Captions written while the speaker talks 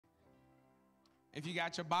If you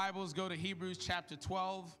got your Bibles, go to Hebrews chapter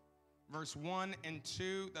 12, verse 1 and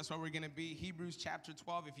 2. That's where we're going to be, Hebrews chapter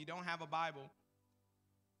 12. If you don't have a Bible,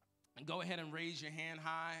 go ahead and raise your hand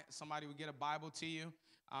high. Somebody will get a Bible to you.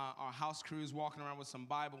 Our house crew is walking around with some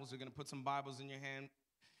Bibles. They're going to put some Bibles in your hand.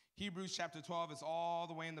 Hebrews chapter 12 is all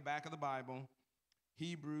the way in the back of the Bible.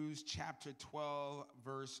 Hebrews chapter 12,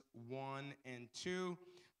 verse 1 and 2.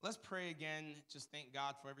 Let's pray again. Just thank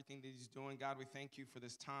God for everything that he's doing. God, we thank you for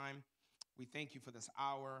this time. We thank you for this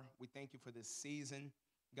hour. We thank you for this season.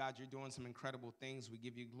 God, you're doing some incredible things. We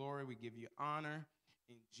give you glory. We give you honor.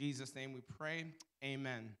 In Jesus' name we pray.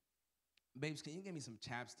 Amen. Babes, can you give me some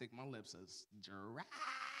chapstick? My lips are dry.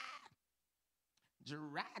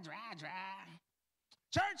 Dry.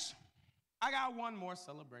 Church, I got one more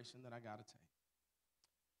celebration that I got to take.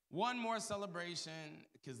 One more celebration,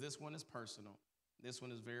 because this one is personal. This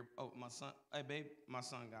one is very, oh, my son, hey, babe, my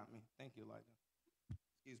son got me. Thank you, Elijah.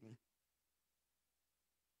 Excuse me.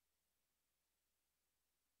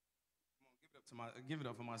 Come on, give it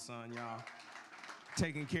up for my son, y'all.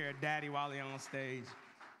 Taking care of daddy while he's on stage.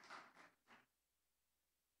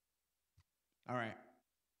 All right,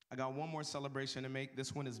 I got one more celebration to make.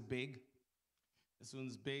 This one is big. This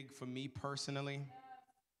one's big for me personally.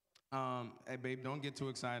 Hey, babe, don't get too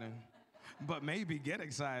excited. But maybe get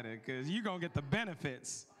excited, because you're going to get the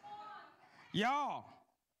benefits. Y'all,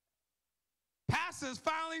 pastors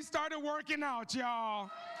finally started working out, y'all.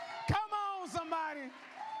 Come on, somebody.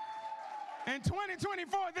 In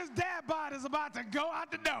 2024, this dad bod is about to go out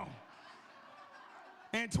the door.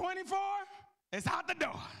 In 24, it's out the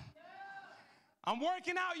door. I'm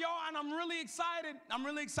working out, y'all, and I'm really excited.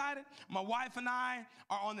 My wife and I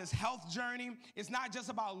are on this health journey. It's not just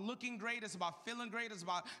about looking great. It's about feeling great. It's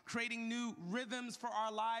about creating new rhythms for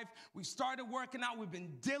our life. We started working out. We've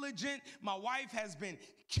been diligent. My wife has been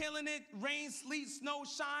killing it. Rain, sleet, snow,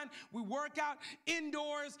 shine. We work out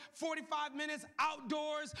indoors, 45 minutes,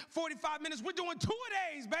 outdoors, 45 minutes. We're doing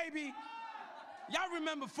 2-a-days, baby. Y'all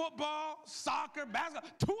remember football, soccer, basketball,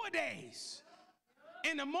 2-a-days.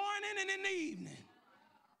 In the morning and in the evening.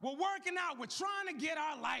 We're working out. We're trying to get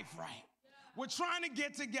our life right. We're trying to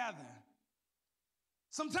get together.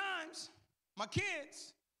 Sometimes my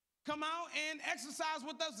kids come out and exercise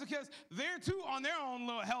with us because they're too on their own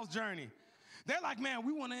little health journey. They're like, man,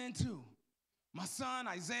 we want to end too. My son,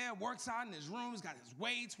 Isaiah, works out in his room. He's got his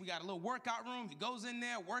weights. We got a little workout room. He goes in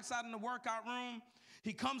there, works out in the workout room.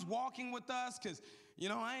 He comes walking with us because, you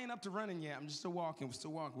know, I ain't up to running yet. I'm just still walking. We're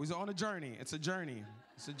still walking. We're on a journey. It's a journey.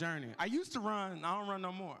 It's a journey. I used to run. I don't run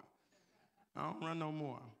no more.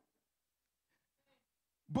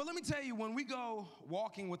 But let me tell you, when we go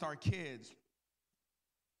walking with our kids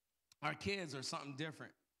are something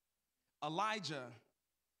different. Elijah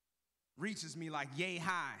reaches me like yay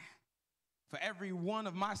high. For every one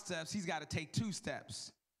of my steps, he's got to take 2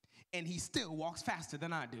 steps. And he still walks faster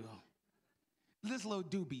than I do. This little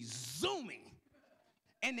dude be zooming.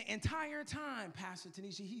 And the entire time, Pastor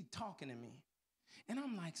Tanisha, he's talking to me. And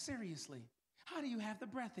I'm like, seriously, how do you have the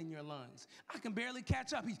breath in your lungs? I can barely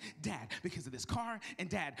catch up. He's, Dad, because of this car, and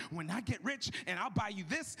Dad, when I get rich, and I'll buy you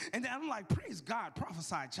this. And then I'm like, praise God,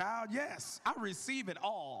 prophesy, child. Yes, I receive it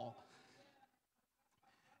all.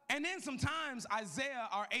 And then sometimes Isaiah,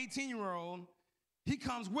 our 18-year-old, he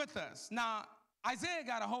comes with us. Now, Isaiah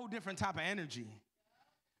got a whole different type of energy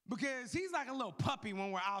because he's like a little puppy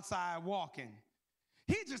when we're outside walking.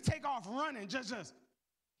 He just take off running, just.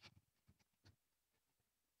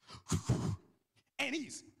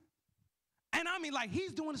 And I mean, like,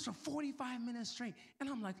 he's doing this for 45 minutes straight. And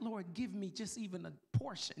I'm like, Lord, give me just even a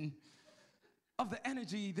portion of the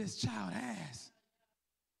energy this child has.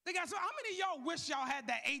 So how many of y'all wish y'all had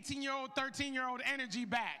that 18-year-old, 13-year-old energy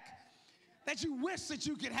back? That you wish that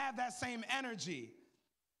you could have that same energy.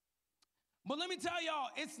 But let me tell y'all,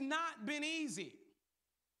 it's not been easy.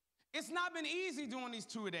 It's not been easy doing these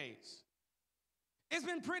 2-a-days. It's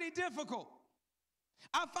been pretty difficult.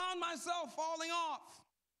 I found myself falling off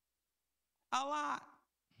a lot.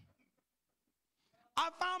 I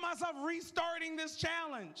found myself restarting this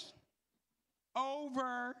challenge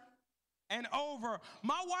over and over.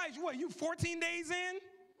 My wife, what, you 14 days in?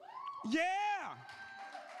 Yeah.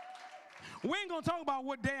 We ain't gonna talk about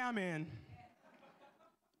what day I'm in.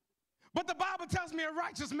 But the Bible tells me a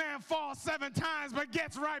righteous man falls 7 times but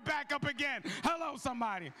gets right back up again. Hello,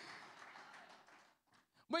 somebody.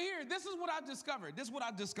 But here, this is what I've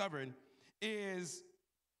discovered. Is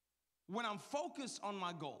when I'm focused on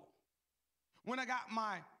my goal, when I got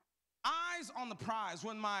my eyes on the prize,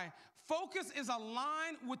 when my focus is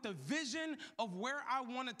aligned with the vision of where I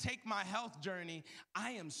want to take my health journey,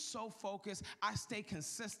 I am so focused, I stay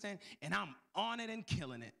consistent, and I'm on it and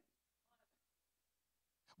killing it.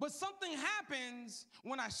 But something happens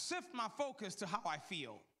when I shift my focus to how I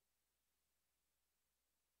feel.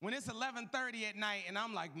 When it's 11:30 at night and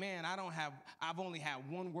I'm like, man, I've only had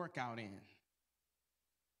one workout in.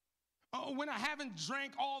 Oh, when I haven't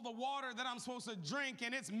drank all the water that I'm supposed to drink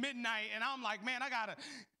and it's midnight and I'm like, man, I gotta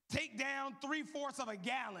take down 3/4 of a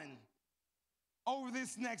gallon over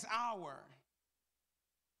this next hour.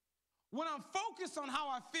 When I'm focused on how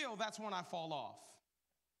I feel, that's when I fall off.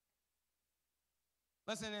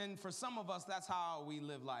 Listen, and for some of us, that's how we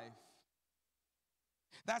live life.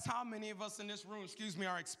 That's how many of us in this room,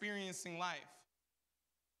 are experiencing life.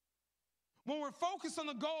 When we're focused on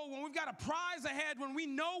the goal, when we've got a prize ahead, when we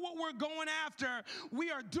know what we're going after, we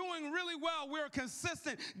are doing really well. We're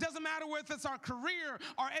consistent. Doesn't matter whether it's our career,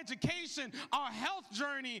 our education, our health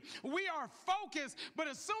journey. We are focused. But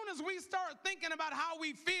as soon as we start thinking about how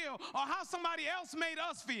we feel or how somebody else made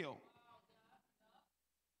us feel,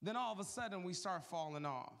 then all of a sudden we start falling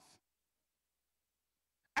off.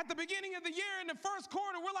 At the beginning of the year, in the first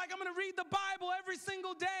quarter, we're like, I'm going to read the Bible every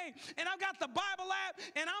single day. And I've got the Bible app,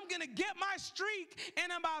 and I'm going to get my streak.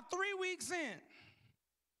 And about 3 weeks in,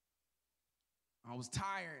 I was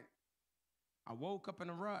tired. I woke up in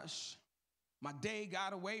a rush. My day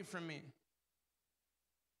got away from me.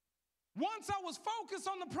 Once I was focused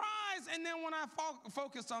on the prize, and then when I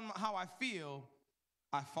focused on how I feel,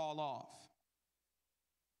 I fall off.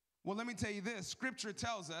 Well, let me tell you this. Scripture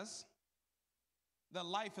tells us that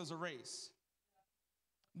life is a race.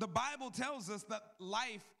 The Bible tells us that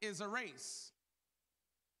life is a race.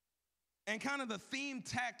 And kind of the theme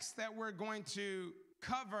text that we're going to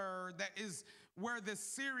cover, that is where this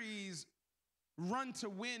series Run to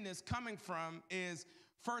Win is coming from, is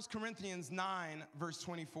 1 Corinthians 9, verse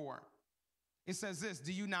 24. It says this,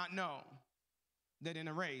 do you not know that in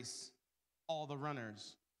a race, all the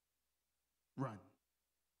runners run,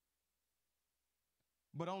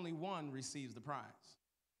 but only one receives the prize?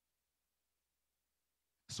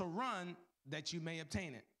 So run that you may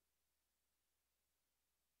obtain it.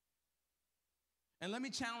 And let me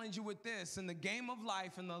challenge you with this. In the game of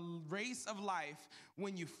life, in the race of life,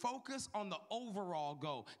 when you focus on the overall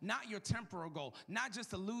goal, not your temporal goal, not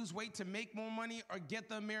just to lose weight, to make more money, or get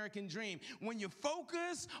the American dream. When you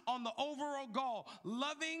focus on the overall goal,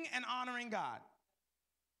 loving and honoring God,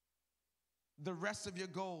 the rest of your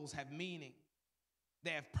goals have meaning.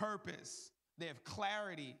 They have purpose, they have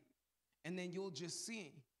clarity, and then you'll just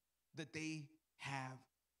see that they have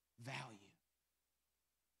value.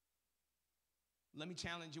 Let me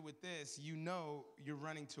challenge you with this. You know you're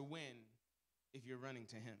running to win if you're running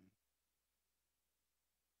to Him.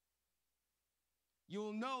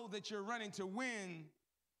 You'll know that you're running to win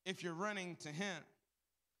if you're running to Him.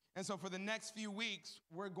 And so for the next few weeks,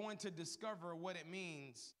 we're going to discover what it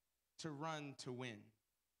means to run to win.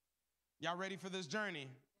 Y'all ready for this journey?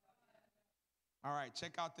 All right,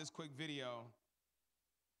 check out this quick video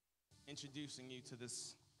introducing you to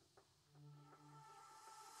this.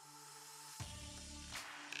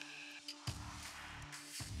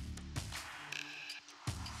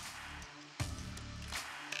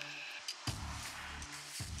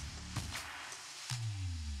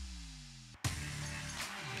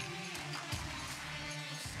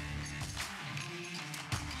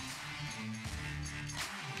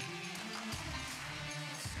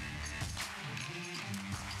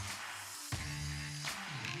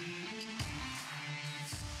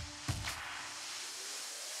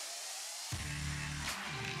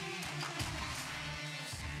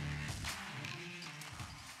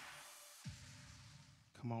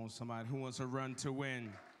 Come on, somebody who wants to run to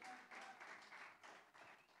win.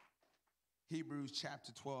 Hebrews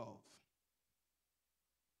chapter 12.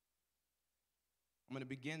 I'm going to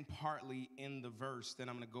begin partly in the verse, then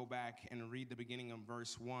I'm going to go back and read the beginning of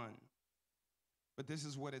verse 1. But this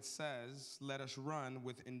is what it says. Let us run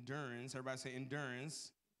with endurance. Everybody say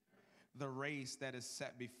endurance. The race that is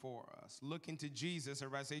set before us. Looking to Jesus.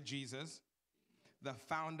 Everybody say Jesus. The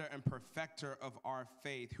founder and perfecter of our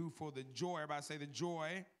faith, who for the joy, everybody say the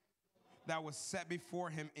joy that was set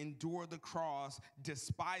before him, endured the cross,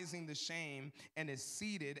 despising the shame, and is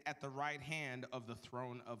seated at the right hand of the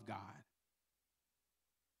throne of God.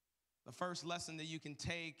 The first lesson that you can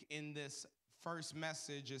take in this first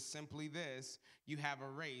message is simply this: you have a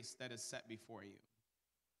race that is set before you.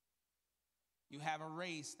 You have a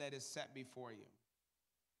race that is set before you.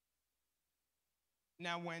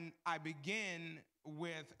 Now, when I begin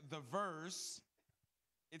with the verse,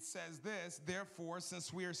 it says this: therefore,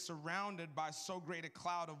 since we are surrounded by so great a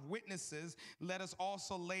cloud of witnesses, let us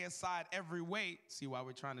also lay aside every weight. See why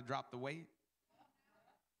we're trying to drop the weight?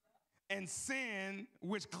 and sin,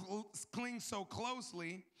 which clings so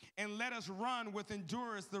closely, and let us run with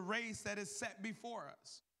endurance the race that is set before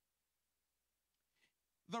us.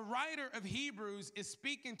 The writer of Hebrews is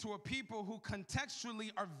speaking to a people who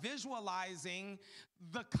contextually are visualizing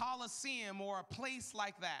the Colosseum or a place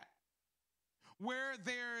like that, where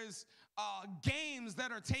there's games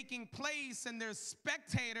that are taking place and there's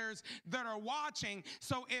spectators that are watching.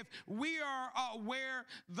 So if we are where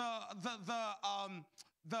the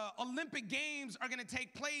Olympic Games are going to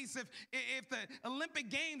take place, if the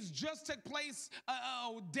Olympic Games just took place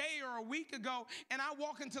a day or a week ago, and I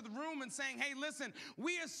walk into the room and saying, hey, listen,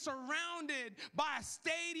 we are surrounded by a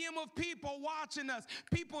stadium of people watching us.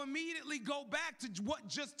 People immediately go back to what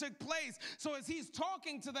just took place. So as he's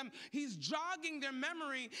talking to them, he's jogging their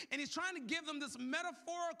memory, and he's trying to give them this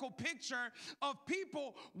metaphorical picture of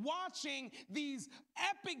people watching these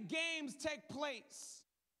epic games take place.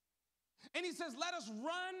 And he says, let us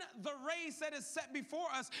run the race that is set before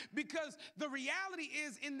us, because the reality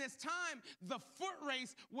is in this time, the foot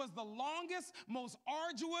race was the longest, most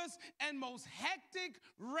arduous, and most hectic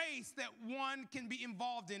race that one can be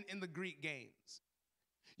involved in the Greek games.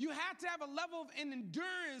 You had to have a level of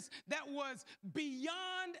endurance that was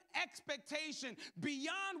beyond expectation,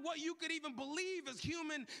 beyond what you could even believe as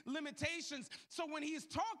human limitations. So when he's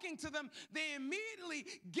talking to them, they immediately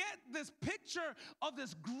get this picture of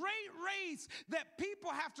this great race that people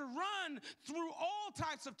have to run through all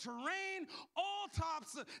types of terrain, all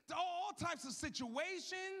types of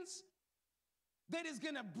situations, that is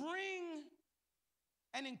going to bring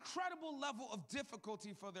an incredible level of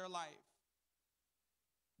difficulty for their life.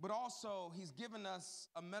 But also, he's given us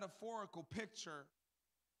a metaphorical picture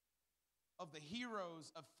of the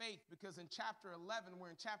heroes of faith, because in chapter 11, we're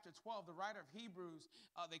in chapter 12, the writer of Hebrews,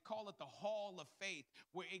 they call it the Hall of Faith,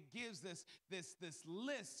 where it gives this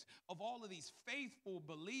list of all of these faithful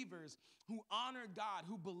believers who honored God,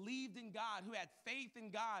 who believed in God, who had faith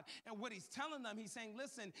in God. And what he's telling them, he's saying,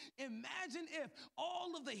 listen, imagine if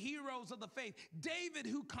all of the heroes of the faith, David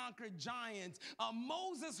who conquered giants,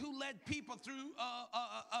 Moses who led people through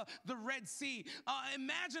the Red Sea,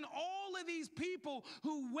 imagine all of these people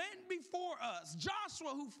who went before us,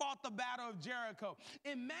 Joshua who fought the battle of Jericho.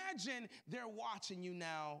 Imagine they're watching you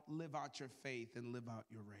now live out your faith and live out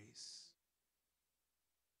your race.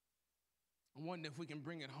 I wonder if we can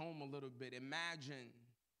bring it home a little bit. Imagine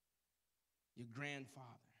your grandfather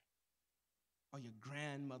or your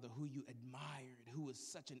grandmother who you admired, who was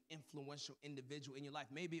such an influential individual in your life.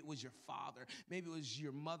 Maybe it was your father. Maybe it was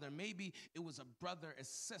your mother. Maybe it was a brother, a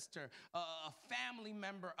sister, a family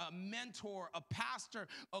member, a mentor, a pastor,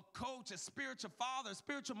 a coach, a spiritual father, a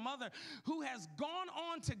spiritual mother who has gone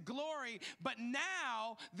on to glory, but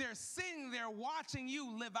now they're sitting there watching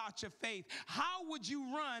you live out your faith. How would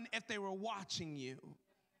you run if they were watching you?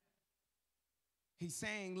 He's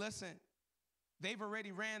saying, listen, they've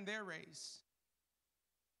already ran their race.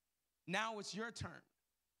 Now it's your turn.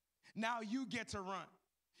 Now you get to run.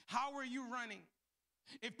 How are you running?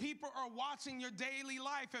 If people are watching your daily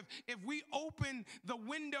life, if we open the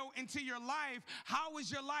window into your life, how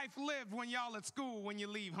is your life lived when y'all at school, when you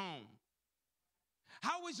leave home?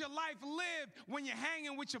 How is your life lived when you're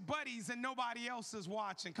hanging with your buddies and nobody else is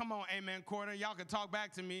watching? Come on, amen, quarter. Y'all can talk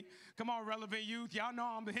back to me. Come on, relevant youth. Y'all know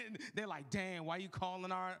I'm hitting. They're like, damn, why you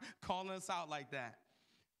calling us out like that?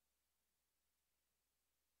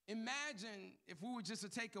 Imagine if we were just to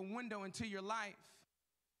take a window into your life.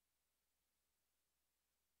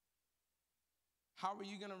 How are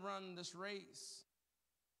you going to run this race?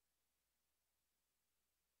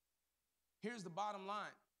 Here's the bottom line.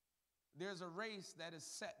 There's a race that is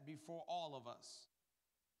set before all of us.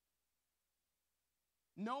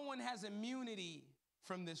 No one has immunity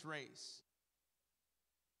from this race.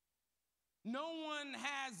 No one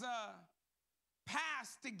has a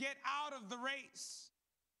pass to get out of the race.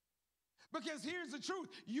 Because here's the truth.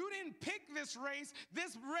 You didn't pick this race.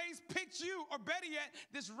 This race picked you, or better yet,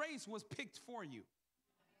 this race was picked for you.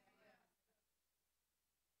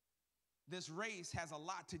 This race has a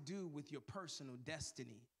lot to do with your personal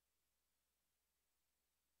destiny.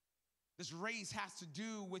 This race has to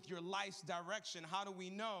do with your life's direction. How do we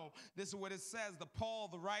know? This is what it says. Paul,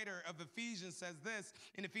 the writer of Ephesians, says this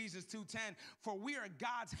in Ephesians 2:10, for we are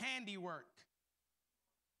God's handiwork,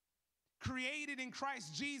 created in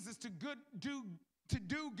Christ Jesus to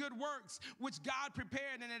do good works, which God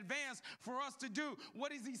prepared in advance for us to do.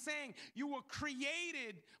 What is he saying? You were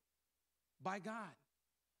created by God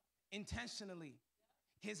intentionally.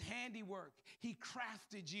 His handiwork. He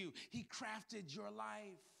crafted you. He crafted your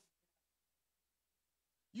life.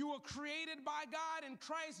 You were created by God in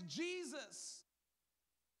Christ Jesus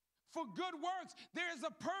for good works. There is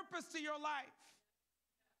a purpose to your life.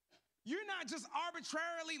 You're not just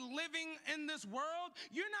arbitrarily living in this world.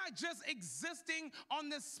 You're not just existing on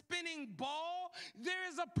this spinning ball. There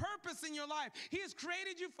is a purpose in your life. He has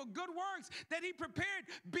created you for good works that he prepared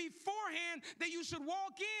beforehand that you should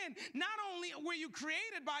walk in. Not only were you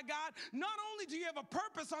created by God, not only do you have a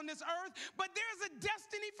purpose on this earth, but there's a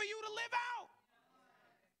destiny for you to live out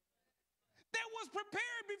that was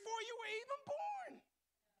prepared before you were even born.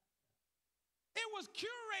 It was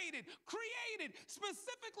curated, created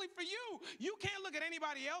specifically for you. You can't look at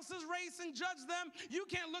anybody else's race and judge them. You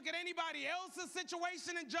can't look at anybody else's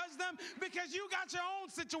situation and judge them because you got your own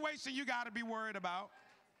situation you got to be worried about.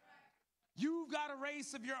 You've got a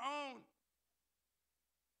race of your own.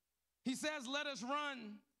 He says, let us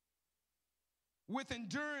run with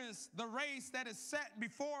endurance the race that is set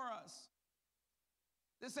before us.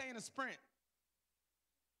 This ain't a sprint.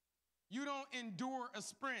 You don't endure a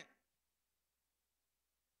sprint.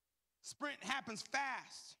 Sprint happens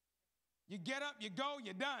fast. You get up, you go,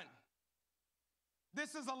 you're done.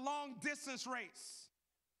 This is a long distance race.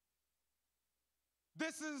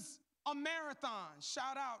 This is a marathon.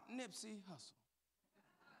 Shout out Nipsey Hussle.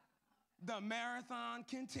 The marathon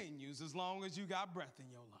continues as long as you got breath in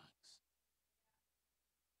your lungs.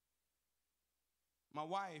 My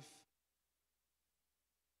wife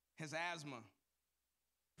has asthma,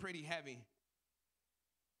 pretty heavy.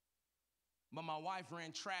 But my wife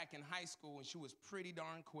ran track in high school, and she was pretty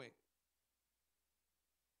darn quick.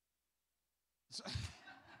 So,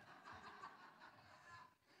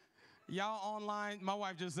 y'all online, my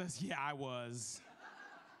wife just says, yeah, I was.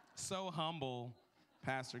 So humble,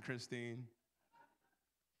 Pastor Christine.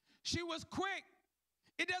 She was quick.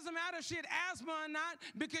 It doesn't matter if she had asthma or not,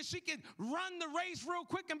 because she could run the race real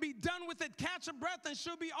quick and be done with it, catch her breath, and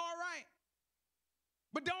she'll be all right.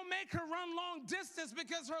 But don't make her run long distance,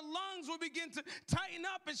 because her lungs will begin to tighten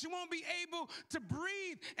up and she won't be able to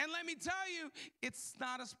breathe. And let me tell you, it's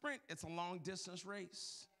not a sprint, it's a long distance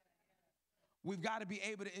race. We've got to be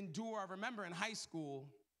able to endure. I remember in high school,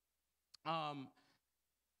 my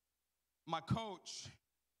coach,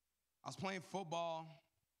 I was playing football.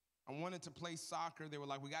 I wanted to play soccer. They were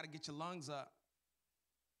like, we got to get your lungs up,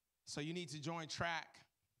 so you need to join track.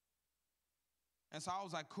 And so I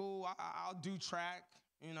was like, cool, I'll do track,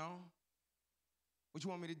 you know. What you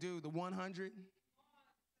want me to do, the 100?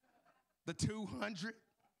 The 200?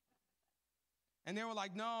 And they were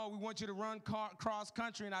like, no, we want you to run cross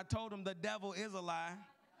country. And I told them the devil is a lie.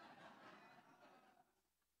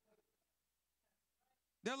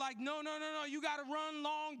 They're like, no, you got to run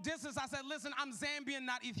long distance. I said, listen, I'm Zambian,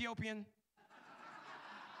 not Ethiopian.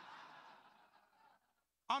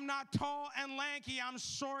 I'm not tall and lanky, I'm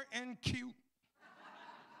short and cute.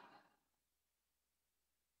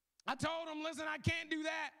 I told him, listen, I can't do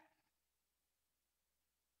that.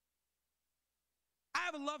 I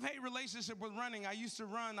have a love-hate relationship with running. I used to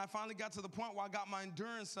run. I finally got to the point where I got my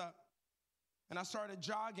endurance up, and I started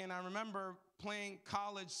jogging. I remember playing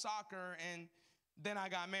college soccer, and then I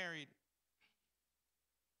got married.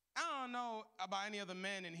 I don't know about any other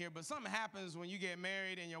men in here, but something happens when you get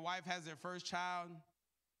married and your wife has their first child.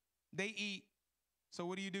 They eat. So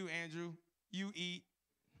what do, Andrew? You eat.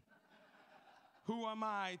 Who am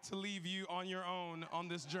I to leave you on your own on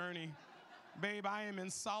this journey? Babe, I am in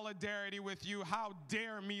solidarity with you. How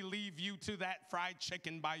dare me leave you to that fried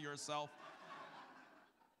chicken by yourself?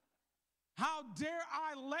 How dare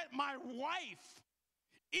I let my wife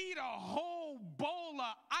eat a whole bowl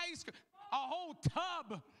of ice cream, a whole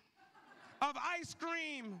tub of ice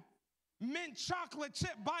cream, mint chocolate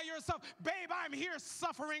chip by yourself? Babe, I'm here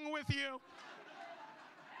suffering with you.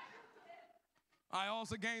 I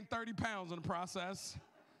also gained 30 pounds in the process.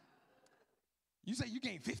 You say you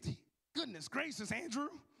gained 50? Goodness gracious, Andrew.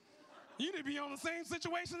 You need to be on the same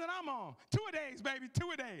situation that I'm on. 2-a-days, baby,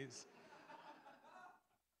 2-a-days.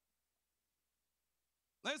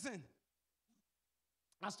 Listen,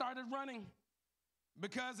 I started running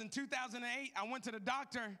because in 2008, I went to the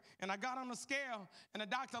doctor and I got on the scale, and the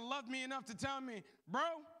doctor loved me enough to tell me, bro,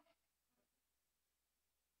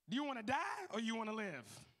 do you want to die or you want to live?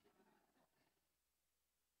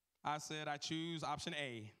 I said, I choose option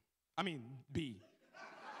B.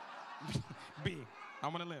 B. I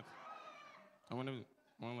want to live. I want to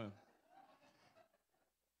live.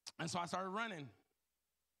 And so I started running.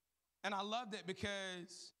 And I loved it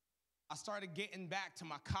because I started getting back to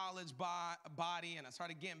my college body, and I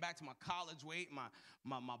started getting back to my college weight.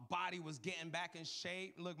 My body was getting back in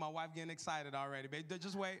shape. Look, my wife getting excited already, babe.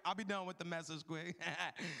 Just wait. I'll be done with the message quick.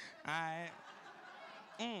 All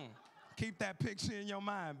right. Keep that picture in your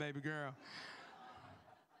mind, baby girl.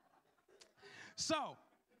 So,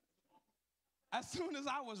 As soon as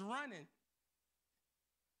I was running,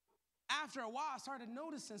 after a while, I started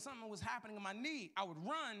noticing something was happening in my knee. I would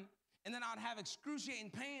run, and then I'd have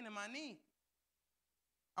excruciating pain in my knee.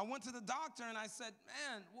 I went to the doctor, and I said,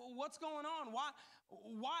 man, what's going on?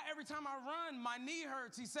 Why every time I run, my knee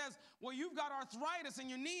hurts? He says, well, you've got arthritis in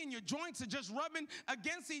your knee, and your joints are just rubbing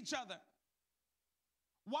against each other.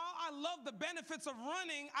 While I love the benefits of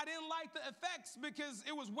running, I didn't like the effects because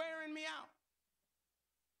it was wearing me out.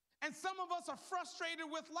 And some of us are frustrated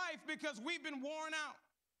with life because we've been worn out.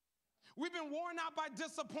 We've been worn out by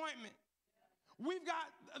disappointment. We've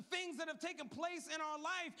got things that have taken place in our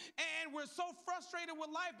life, and we're so frustrated with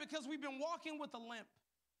life because we've been walking with a limp.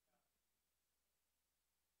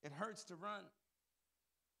 It hurts to run.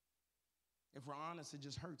 If we're honest, it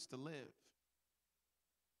just hurts to live.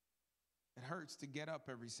 It hurts to get up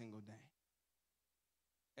every single day.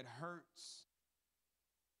 It hurts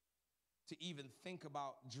to even think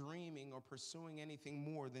about dreaming or pursuing anything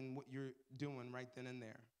more than what you're doing right then and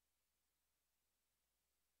there.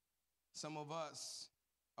 Some of us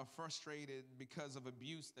are frustrated because of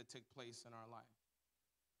abuse that took place in our life.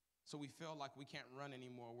 So we feel like we can't run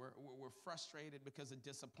anymore. We're frustrated because of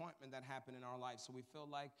disappointment that happened in our life. So we feel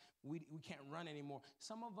like we can't run anymore.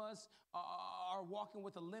 Some of us are walking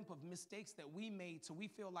with a limp of mistakes that we made, so we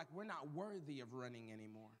feel like we're not worthy of running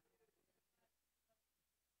anymore.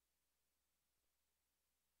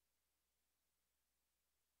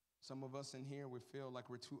 Some of us in here, we feel like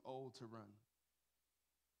we're too old to run.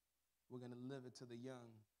 We're going to live it to the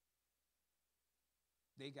young.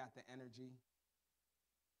 They got the energy.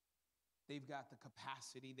 They've got the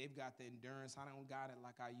capacity. They've got the endurance. I don't got it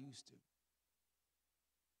like I used to.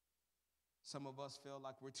 Some of us feel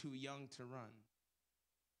like we're too young to run.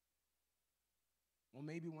 Well,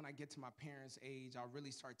 maybe when I get to my parents' age, I'll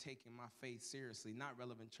really start taking my faith seriously. Not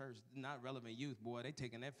relevant church, not relevant youth. Boy, they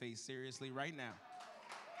taking their faith seriously right now.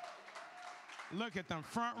 Look at them,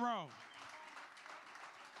 front row.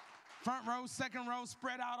 Front row, second row,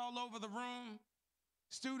 spread out all over the room.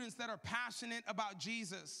 Students that are passionate about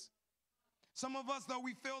Jesus. Some of us, though,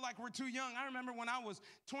 we feel like we're too young. I remember when I was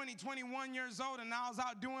 20, 21 years old and I was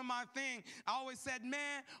out doing my thing, I always said,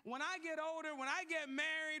 man, when I get older, when I get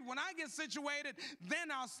married, when I get situated,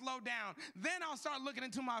 then I'll slow down. Then I'll start looking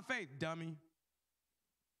into my faith. Dummy.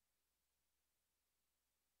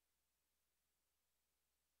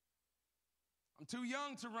 I'm too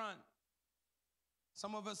young to run.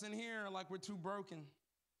 Some of us in here are like we're too broken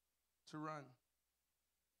to run.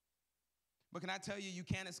 But can I tell you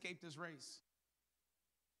can't escape this race.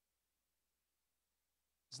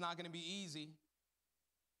 It's not going to be easy.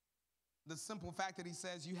 The simple fact that he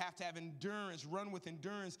says you have to have endurance, run with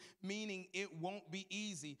endurance, meaning it won't be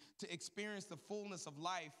easy to experience the fullness of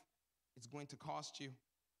life. It's going to cost you.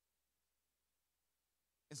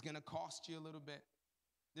 It's going to cost you a little bit.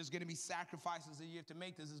 There's going to be sacrifices that you have to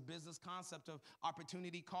make. There's this business concept of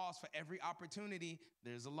opportunity cost. For every opportunity,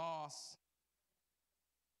 there's a loss.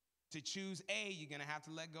 To choose A, you're going to have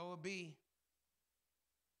to let go of B.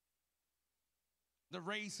 The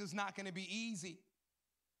race is not going to be easy.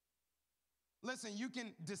 Listen, you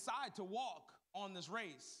can decide to walk on this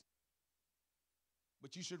race,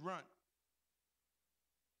 but you should run.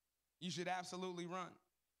 You should absolutely run.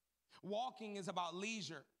 Walking is about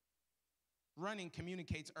leisure. Running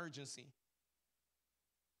communicates urgency.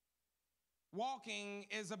 Walking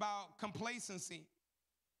is about complacency.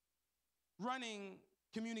 Running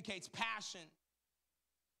communicates passion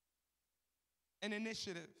and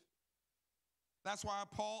initiative. That's why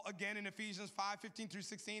Paul, again in Ephesians 5:15 through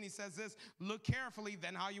 16, he says this, look carefully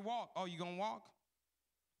then how you walk. Oh, you gonna walk?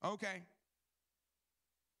 Okay.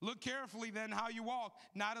 Look carefully then how you walk,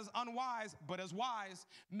 not as unwise, but as wise,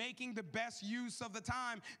 making the best use of the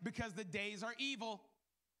time because the days are evil.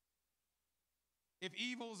 If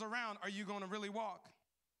evil's around, are you going to really walk?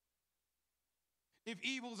 If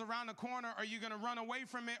evil's around the corner, are you going to run away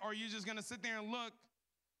from it or are you just going to sit there and look?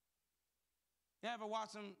 You ever watch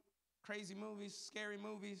some crazy movies, scary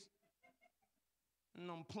movies? And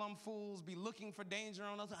them plumb fools be looking for danger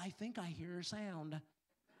on us. I think I hear a sound.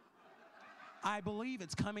 I believe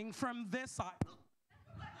it's coming from this side.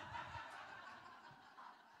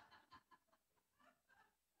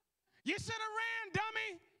 You should have ran,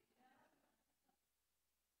 dummy.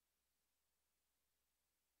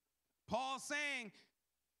 Paul's saying,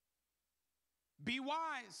 be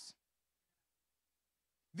wise.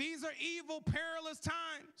 These are evil, perilous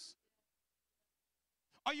times.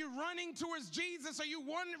 Are you running towards Jesus? Are you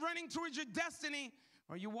running towards your destiny?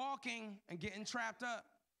 Or are you walking and getting trapped up?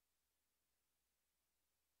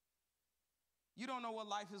 You don't know what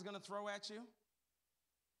life is going to throw at you.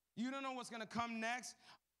 You don't know what's going to come next.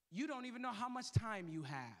 you don't even know how much time you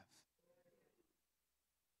have.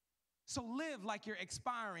 So live like you're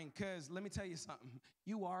expiring, because let me tell you something.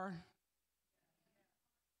 You are.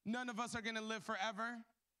 None of us are going to live forever.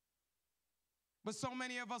 But so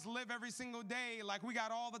many of us live every single day like we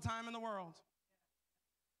got all the time in the world.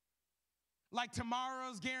 Like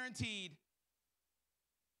tomorrow's guaranteed.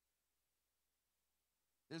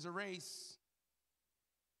 There's a race.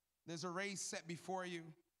 There's a race set before you.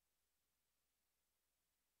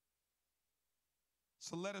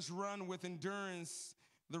 So let us run with endurance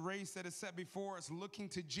the race that is set before us, looking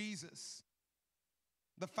to Jesus,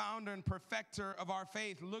 the founder and perfecter of our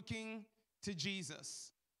faith, looking to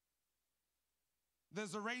Jesus.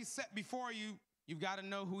 There's a race set before you. You've got to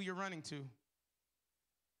know who you're running to.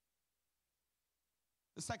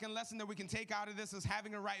 The second lesson that we can take out of this is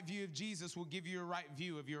having a right view of Jesus will give you a right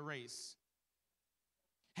view of your race.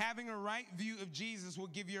 Having a right view of Jesus will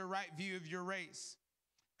give you a right view of your race.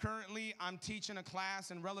 Currently, I'm teaching a class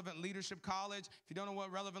in Relevant Leadership College. If you don't know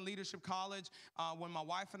what Relevant Leadership College, when my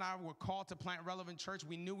wife and I were called to plant Relevant Church,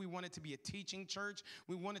 we knew we wanted to be a teaching church.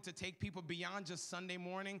 We wanted to take people beyond just Sunday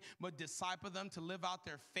morning, but disciple them to live out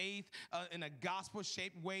their faith in a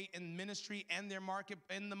gospel-shaped way in ministry and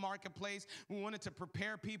in the marketplace. We wanted to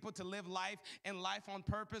prepare people to live life and life on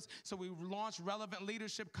purpose. So we launched Relevant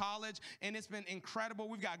Leadership College, and it's been incredible.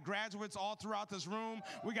 We've got graduates all throughout this room.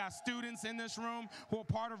 We got students in this room who are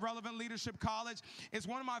part of Relevant Leadership College. It's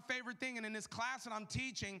one of my favorite things, and in this class that I'm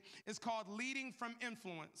teaching, it's called Leading from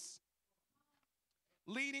Influence.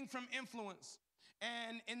 Leading from Influence.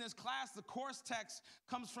 And in this class, the course text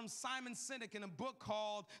comes from Simon Sinek in a book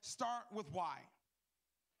called Start With Why.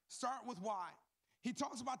 Start with why. He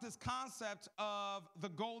talks about this concept of the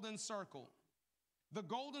golden circle. The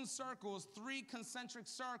golden circle is 3 concentric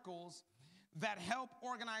circles that help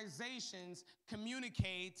organizations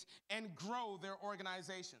communicate and grow their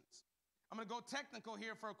organizations. I'm going to go technical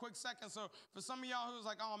here for a quick second. So for some of y'all who's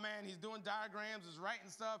like, oh man, he's doing diagrams, he's writing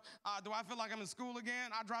stuff. Do I feel like I'm in school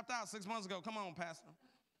again? I dropped out 6 months ago. Come on, Pastor.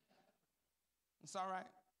 It's all right.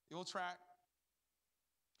 You'll track.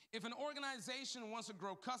 If an organization wants to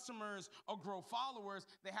grow customers or grow followers,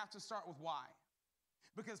 they have to start with why.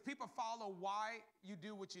 Because people follow why you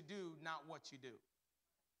do what you do, not what you do.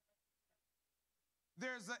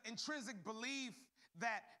 There's an intrinsic belief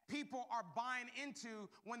that people are buying into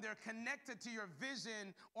when they're connected to your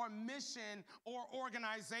vision or mission or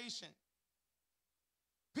organization.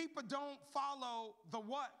 People don't follow the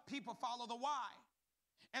what, people follow the why.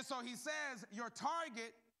 And so he says your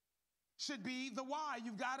target should be the why.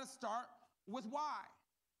 You've got to start with why.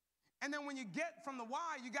 And then when you get from the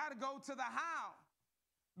why, you got to go to the how.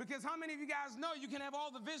 Because how many of you guys know you can have all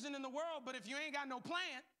the vision in the world, but if you ain't got no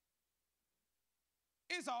plan,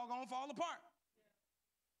 it's all going to fall apart.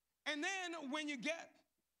 And then when you get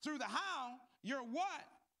through the how, your what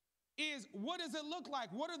is, what does it look like?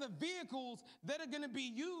 What are the vehicles that are going to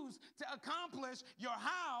be used to accomplish your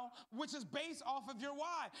how, which is based off of your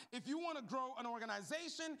why? If you want to grow an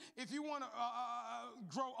organization, if you want to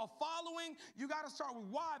grow a following, you got to start with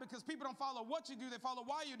why, because people don't follow what you do, they follow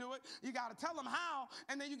why you do it. You got to tell them how,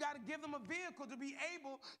 and then you got to give them a vehicle to be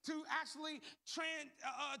able to actually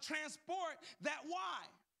transport that why.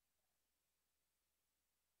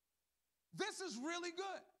 This is really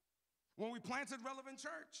good. When we planted Relevant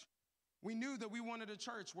Church, we knew that we wanted a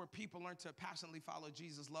church where people learn to passionately follow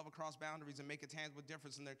Jesus, love across boundaries, and make a tangible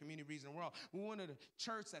difference in their community, region, and world. We wanted a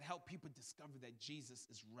church that helped people discover that Jesus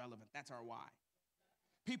is relevant. That's our why.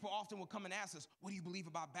 People often will come and ask us, what do you believe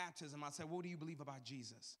about baptism? I say, what do you believe about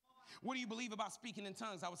Jesus? What do you believe about speaking in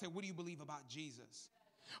tongues? I would say, what do you believe about Jesus?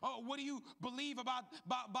 Oh, what do you believe about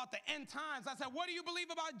the end times? I said, what do you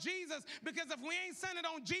believe about Jesus? Because if we ain't centered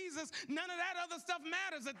on Jesus, none of that other stuff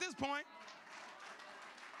matters at this point.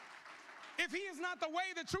 If he is not the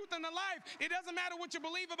way, the truth, and the life, it doesn't matter what you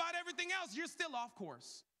believe about everything else. You're still off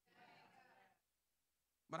course.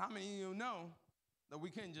 But how many of you know that we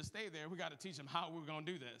couldn't just stay there? We got to teach them how we're going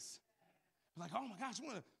to do this. Like, oh my gosh, we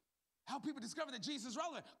want to help people discover that Jesus is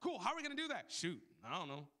relevant. Cool, how are we going to do that? Shoot, I don't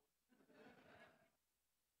know.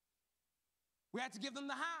 We have to give them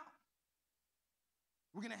the how.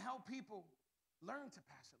 We're going to help people learn to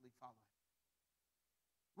passionately follow him.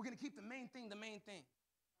 We're going to keep the main thing the main thing.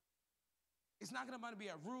 It's not going to be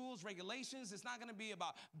about rules, regulations. It's not going to be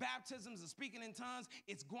about baptisms and speaking in tongues.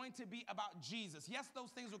 It's going to be about Jesus. Yes,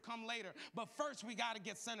 those things will come later, but first we got to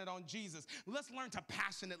get centered on Jesus. Let's learn to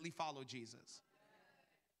passionately follow Jesus.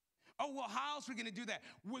 Oh, well, how else are we going to do that?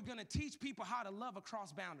 We're going to teach people how to love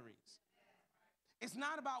across boundaries. It's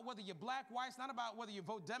not about whether you're black, white. It's not about whether you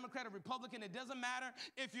vote Democrat or Republican. It doesn't matter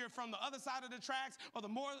if you're from the other side of the tracks or the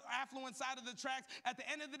more affluent side of the tracks. At the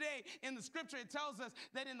end of the day, in the scripture, it tells us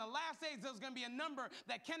that in the last days, there's going to be a number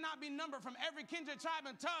that cannot be numbered from every kindred, tribe,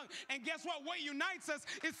 and tongue. And guess what? What unites us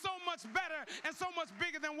is so much better and so much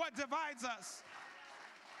bigger than what divides us.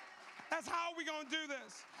 That's how we're going to do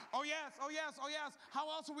this. Oh, yes, oh, yes, oh, yes.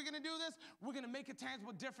 How else are we going to do this? We're going to make a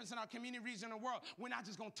tangible difference in our community, region, and world. We're not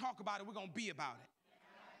just going to talk about it. We're going to be about it.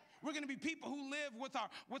 We're going to be people who live with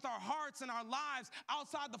our hearts and our lives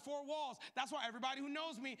outside the four walls. That's why everybody who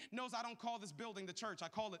knows me knows I don't call this building the church. I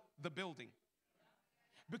call it the building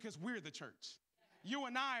because we're the church. You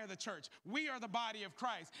and I are the church. We are the body of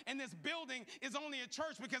Christ. And this building is only a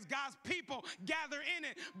church because God's people gather in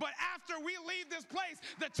it. But after we leave this place,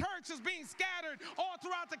 the church is being scattered all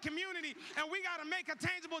throughout the community. And we got to make a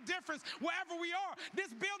tangible difference wherever we are.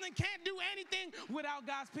 This building can't do anything without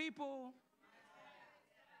God's people.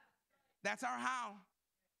 That's our how.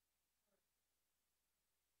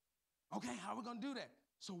 Okay, how are we going to do that?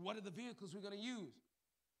 So what are the vehicles we're going to use?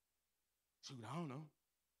 Shoot, I don't know.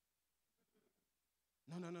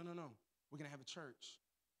 No. We're going to have a church.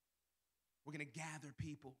 We're going to gather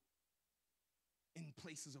people in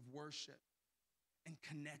places of worship and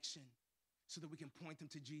connection so that we can point them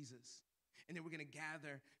to Jesus. And then we're going to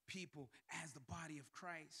gather people as the body of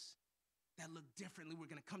Christ that look differently. We're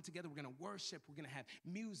going to come together. We're going to worship. We're going to have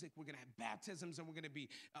music. We're going to have baptisms, and we're going to be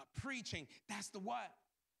preaching. That's the what.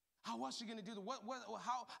 How else are you going to do the what?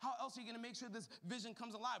 How else are you going to make sure this vision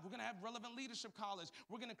comes alive? We're going to have relevant leadership college.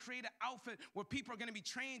 We're going to create an outfit where people are going to be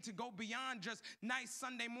trained to go beyond just nice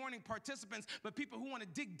Sunday morning participants, but people who want to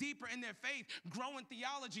dig deeper in their faith, grow in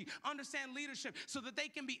theology, understand leadership so that they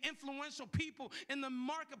can be influential people in the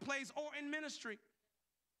marketplace or in ministry.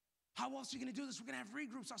 How else are you going to do this? We're going to have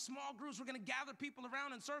regroups, our small groups. We're going to gather people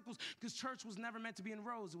around in circles because church was never meant to be in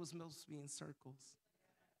rows. It was meant to be in circles.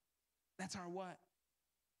 That's our what?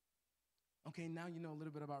 Okay, now you know a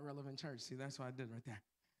little bit about relevant church. See, that's what I did right there.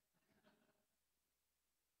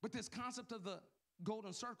 But this concept of the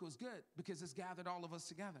golden circle is good because it's gathered all of us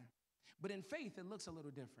together. But in faith, it looks a little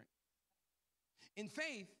different. In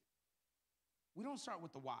faith, we don't start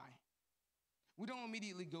with the why. We don't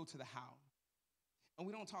immediately go to the how. And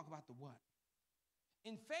we don't talk about the what.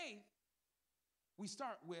 In faith, we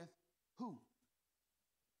start with who.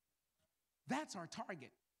 That's our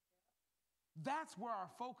target. That's where our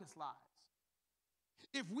focus lies.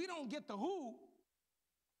 If we don't get the who,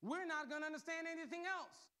 we're not going to understand anything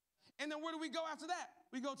else. And then where do we go after that?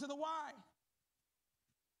 We go to the why.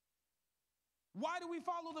 Why do we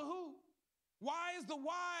follow the who? Why is the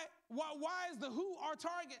who our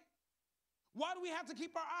target? Why do we have to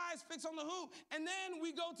keep our eyes fixed on the who? And then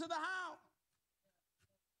we go to the how.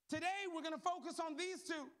 Today, we're going to focus on these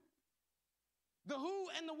two, the who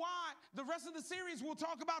and the why. The rest of the series, we'll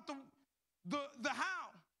talk about the how.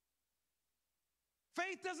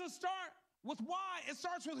 Faith doesn't start with why, it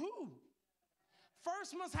starts with who.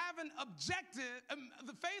 First must have an objective.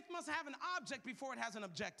 The faith must have an object before it has an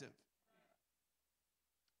objective.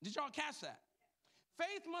 Did y'all catch that?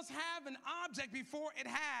 Faith must have an object before it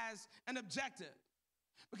has an objective.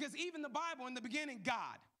 Because even the Bible, in the beginning,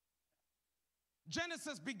 God.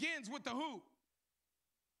 Genesis begins with the who.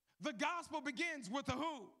 The gospel begins with the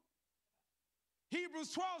who.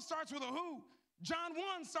 Hebrews 12 starts with a who. John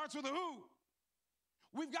 1 starts with a who.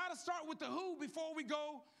 We've got to start with the who before we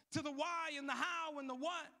go to the why and the how and the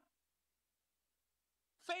what.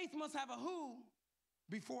 Faith must have a who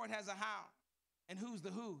before it has a how. And who's the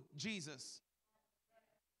who? Jesus.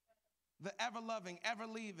 The ever-loving,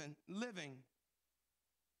 ever-living,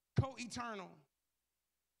 co-eternal,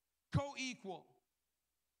 co-equal,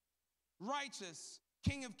 righteous,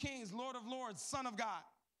 King of kings, Lord of lords, Son of God.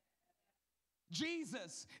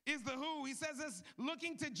 Jesus is the who. He says this,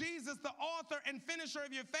 looking to Jesus, the author and finisher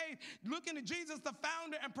of your faith. Looking to Jesus, the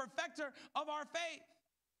founder and perfecter of our faith.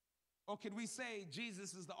 Or could we say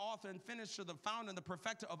Jesus is the author and finisher, the founder and the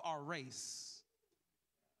perfecter of our race?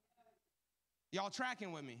 Y'all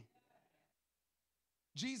tracking with me?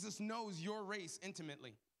 Jesus knows your race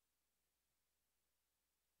intimately.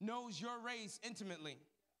 Knows your race intimately.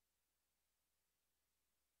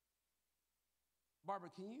 Barbara,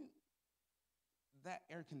 can you? That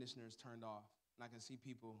air conditioner is turned off, and I can see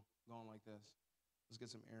people going like this. Let's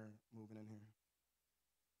get some air moving in here.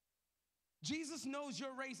 Jesus knows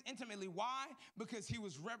your race intimately. Why? Because he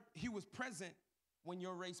was present when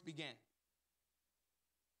your race began.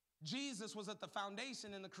 Jesus was at the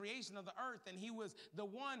foundation and the creation of the earth, and he was the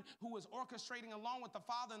one who was orchestrating along with the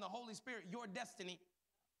Father and the Holy Spirit your destiny.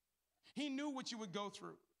 He knew what you would go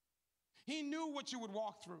through. He knew what you would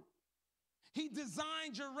walk through. He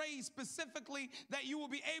designed your race specifically that you will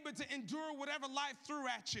be able to endure whatever life threw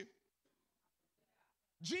at you.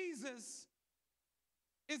 Jesus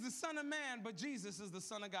is the Son of Man, but Jesus is the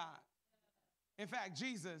Son of God. In fact,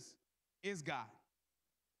 Jesus is God.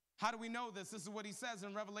 How do we know this? This is what he says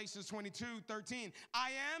in Revelation 22:13.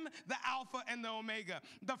 I am the Alpha and the Omega,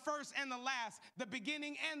 the first and the last, the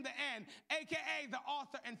beginning and the end, a.k.a. the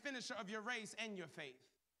author and finisher of your race and your faith.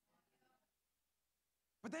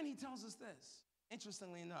 But then he tells us this,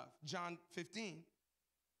 interestingly enough, John 15.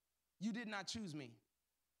 You did not choose me.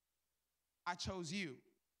 I chose you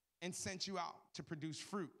and sent you out to produce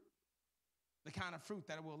fruit, the kind of fruit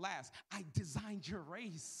that will last. I designed your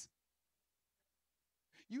race.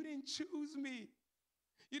 You didn't choose me.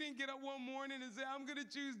 You didn't get up one morning and say, I'm going to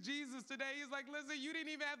choose Jesus today. He's like, listen, you didn't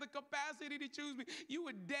even have the capacity to choose me. You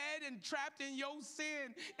were dead and trapped in your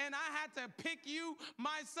sin, and I had to pick you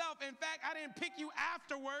myself. In fact, I didn't pick you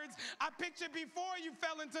afterwards. I picked you before you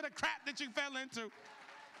fell into the crap that you fell into.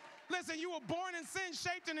 Listen, you were born in sin,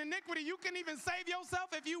 shaped in iniquity. You can even save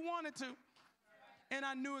yourself if you wanted to. And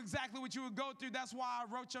I knew exactly what you would go through. That's why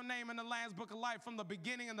I wrote your name in the Lamb's Book of Life from the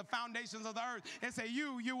beginning and the foundations of the earth. And say,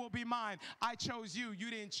 you will be mine. I chose you. You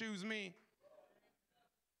didn't choose me.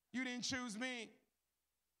 You didn't choose me.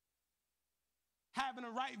 Having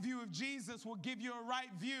a right view of Jesus will give you a right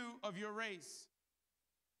view of your race.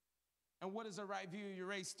 And what is a right view of your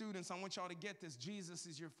race? Students, I want y'all to get this. Jesus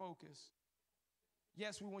is your focus.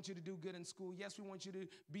 Yes, we want you to do good in school. Yes, we want you to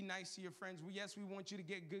be nice to your friends. Yes, we want you to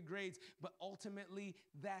get good grades. But ultimately,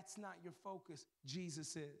 that's not your focus.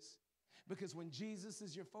 Jesus is. Because when Jesus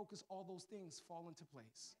is your focus, all those things fall into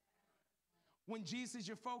place. When Jesus is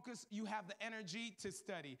your focus, you have the energy to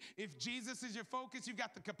study. If Jesus is your focus, you've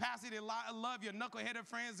got the capacity to love your knuckleheaded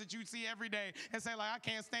friends that you see every day and say, like, I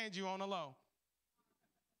can't stand you on the low.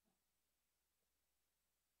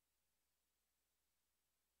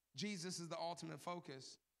 Jesus is the ultimate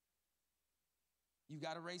focus. You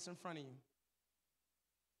got a race in front of you.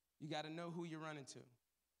 You got to know who you're running to.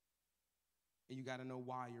 And you got to know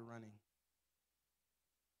why you're running.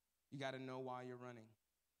 You got to know why you're running.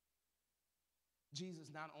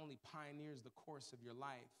 Jesus not only pioneers the course of your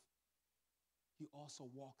life, he also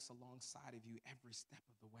walks alongside of you every step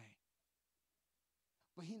of the way.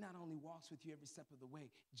 But he not only walks with you every step of the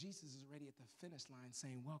way, Jesus is already at the finish line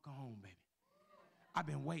saying, welcome home, baby. I've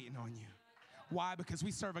been waiting on you. Why? Because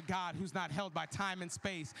we serve a God who's not held by time and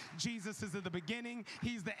space. Jesus is at the beginning,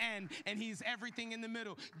 he's the end, and he's everything in the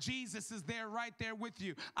middle. Jesus is there, right there with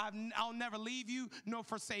you. I'll never leave you nor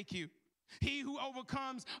forsake you. He who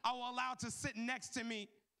overcomes, I will allow to sit next to me,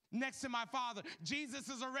 next to my Father. Jesus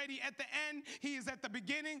is already at the end. He is at the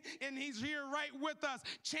beginning, and he's here right with us,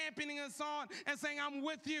 championing us on and saying, I'm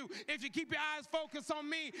with you. If you keep your eyes focused on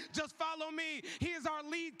me, just follow me. He is our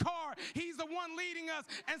lead car. He's the one leading us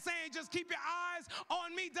and saying, just keep your eyes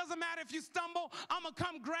on me. Doesn't matter if you stumble, I'm going to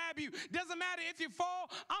come grab you. Doesn't matter if you fall,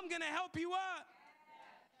 I'm going to help you up.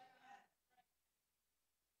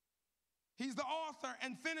 He's the author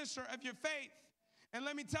and finisher of your faith. And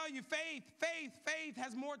let me tell you, faith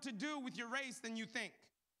has more to do with your race than you think.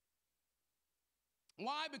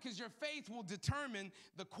 Why? Because your faith will determine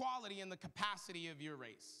the quality and the capacity of your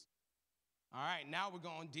race. All right, now we're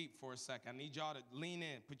going deep for a second. I need y'all to lean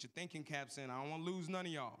in, put your thinking caps in. I don't want to lose none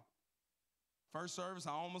of y'all. First service,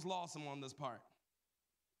 I almost lost them on this part.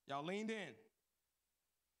 Y'all leaned in.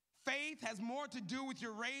 Faith has more to do with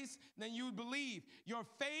your race than you would believe. Your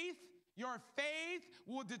faith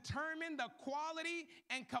will determine the quality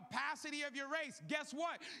and capacity of your race. Guess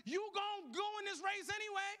what? You gonna go in this race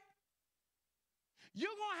anyway.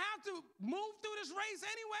 You're gonna have to move through this race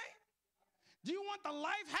anyway. Do you want the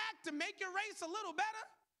life hack to make your race a little better?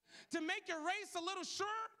 To make your race a little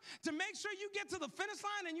sure? To make sure you get to the finish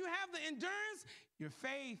line and you have the endurance? Your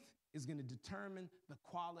faith is gonna determine the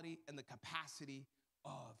quality and the capacity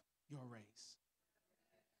of your race.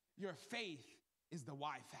 Your faith is the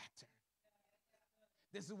why factor.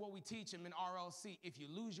 This is what we teach them in RLC. If you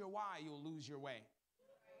lose your why, you'll lose your way.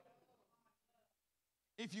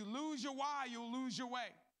 If you lose your why, you'll lose your way.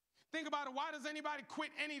 Think about it. Why does anybody quit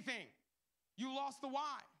anything? You lost the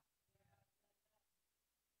why.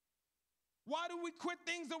 Why do we quit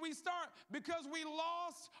things that we start? Because we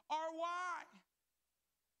lost our why.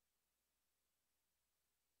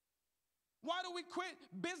 Why do we quit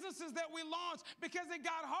businesses that we launched? Because it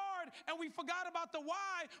got hard and we forgot about the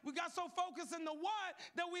why. We got so focused in the what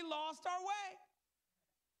that we lost our way.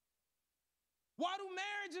 Why do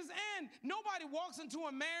marriages end? Nobody walks into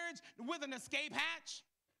a marriage with an escape hatch.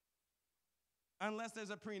 Unless there's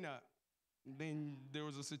a prenup. Then there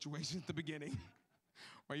was a situation at the beginning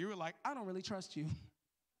where you were like, I don't really trust you.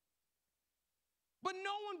 But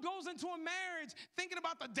no one goes into a marriage thinking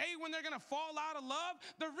about the day when they're going to fall out of love.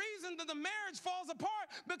 The reason that the marriage falls apart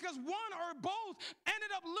because one or both ended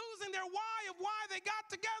up losing their why of why they got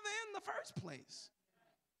together in the first place.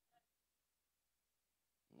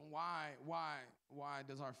 Why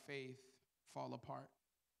does our faith fall apart?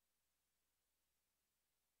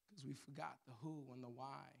 Because we forgot the who and the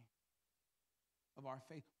why of our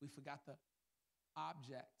faith. We forgot the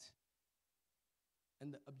object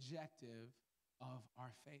and the objective of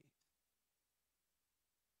our faith.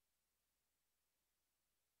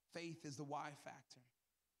 Faith is the why factor.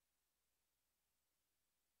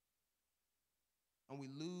 And we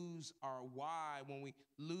lose our why. When we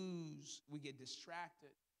lose, we get distracted.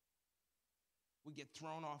 We get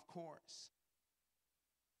thrown off course.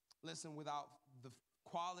 Listen, without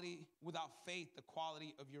faith, the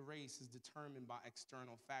quality of your race is determined by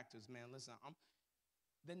external factors. Man, listen,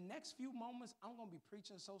 the next few moments, I'm going to be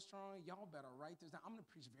preaching so strong. Y'all better write this down. I'm going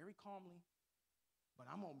to preach very calmly, but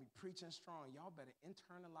I'm going to be preaching strong. Y'all better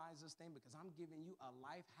internalize this thing because I'm giving you a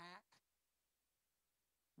life hack.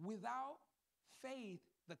 Without faith,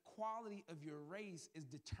 the quality of your race is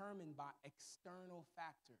determined by external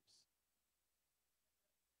factors.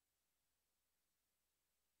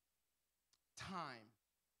 Time.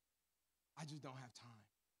 I just don't have time.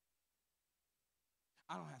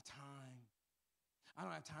 I don't have time. I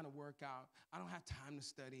don't have time to work out. I don't have time to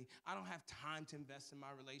study. I don't have time to invest in my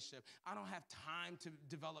relationship. I don't have time to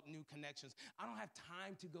develop new connections. I don't have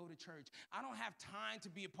time to go to church. I don't have time to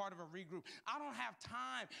be a part of a regroup. I don't have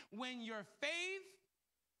time. When your faith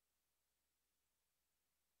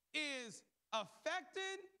is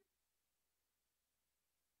affected,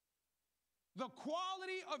 the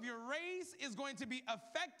quality of your race is going to be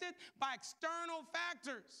affected by external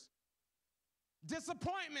factors.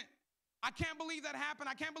 Disappointment. I can't believe that happened.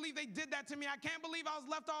 I can't believe they did that to me. I can't believe I was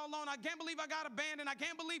left all alone. I can't believe I got abandoned. I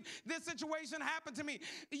can't believe this situation happened to me.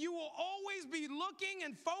 You will always be looking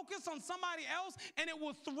and focused on somebody else, and it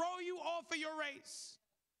will throw you off of your race.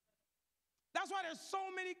 That's why there's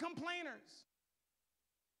so many complainers.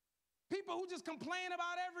 People who just complain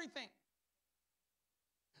about everything.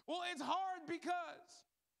 Well, it's hard because,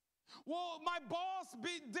 well, my boss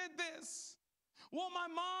did this. Well,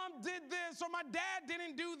 my mom did this, or my dad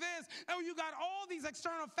didn't do this. And you got all these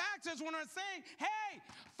external factors when they're saying, hey,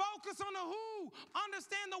 focus on the who,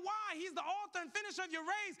 understand the why. He's the author and finisher of your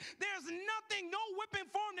race. There's nothing, no weapon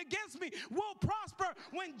formed against me will prosper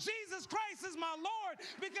when Jesus Christ is my Lord,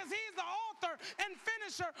 because he's the author and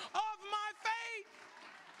finisher of my faith.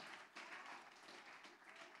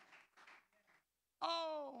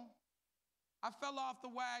 Oh, I fell off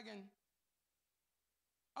the wagon.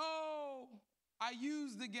 Oh, I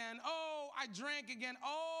used again. Oh, I drank again.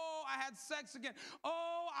 Oh, I had sex again.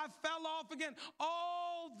 Oh, I fell off again.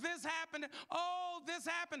 Oh, this happened. Oh, this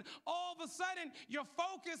happened. All of a sudden, your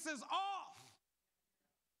focus is off.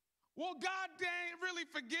 Well, God didn't really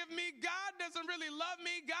forgive me. God doesn't really love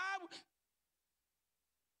me.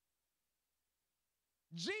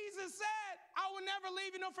 Jesus said, I will never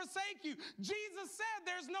leave you nor forsake you. Jesus said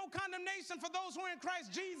there's no condemnation for those who are in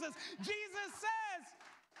Christ Jesus. Jesus says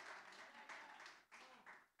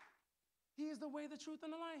he is the way, the truth,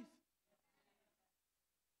 and the life.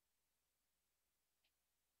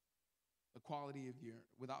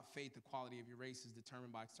 Without faith, the quality of your race is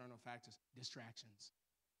determined by external factors. Distractions.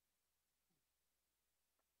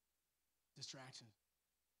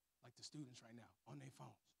 Like the students right now on their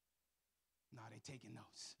phones. Nah, they taking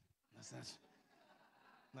notes. That's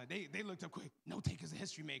like they looked up quick. Note takers are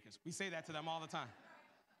history makers. We say that to them all the time.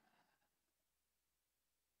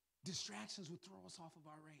 Distractions will throw us off of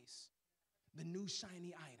our race. The new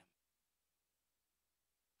shiny item.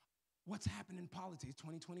 What's happened in politics?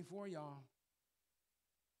 2024, y'all.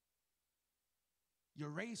 Your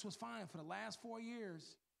race was fine for the last 4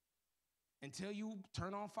 years until you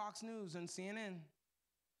turn on Fox News and CNN.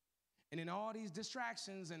 And then all these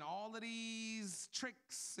distractions and all of these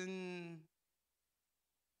tricks and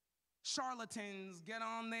charlatans get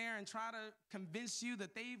on there and try to convince you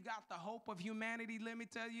that they've got the hope of humanity. Let me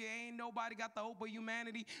tell you, ain't nobody got the hope of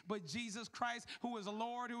humanity but Jesus Christ, who is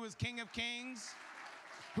Lord, who is King of Kings,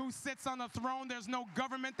 who sits on the throne. There's no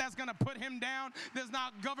government that's going to put him down. There's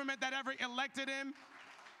not government that ever elected him.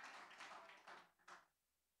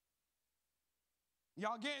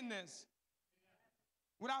 Y'all getting this?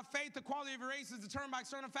 Without faith, the quality of your race is determined by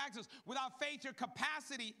external factors. Without faith, your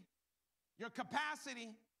capacity,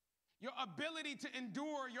 your ability to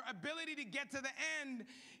endure, your ability to get to the end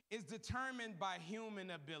is determined by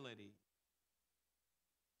human ability.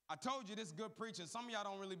 I told you this is good preaching. Some of y'all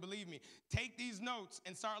don't really believe me. Take these notes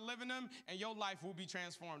and start living them, and your life will be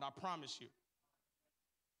transformed. I promise you.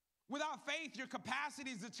 Without faith, your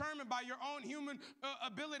capacity is determined by your own human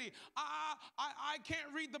ability. I can't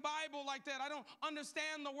read the Bible like that. I don't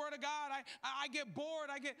understand the Word of God. I get bored.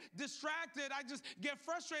 I get distracted. I just get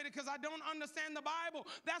frustrated because I don't understand the Bible.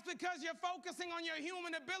 That's because you're focusing on your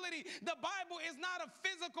human ability. The Bible is not a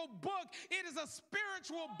physical book. It is a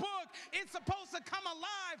spiritual book. It's supposed to come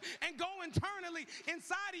alive and go internally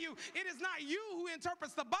inside of you. It is not you who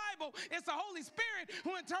interprets the Bible. It's the Holy Spirit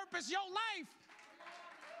who interprets your life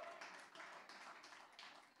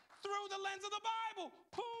through the lens of the Bible.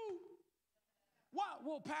 Pooh. What?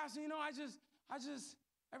 Well, Pastor, I just,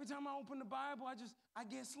 every time I open the Bible, I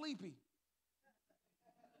get sleepy.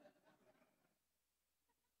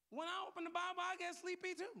 When I open the Bible, I get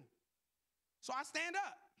sleepy too. So I stand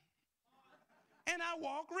up and I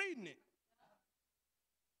walk reading it.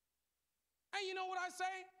 And you know what I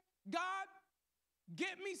say? God,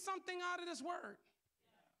 get me something out of this word.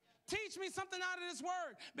 Teach me something out of this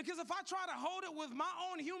word. Because if I try to hold it with my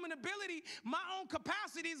own human ability, my own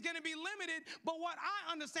capacity is going to be limited by what I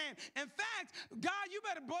understand. In fact, God, you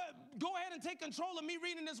better go ahead and take control of me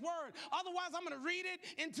reading this word. Otherwise, I'm going to read it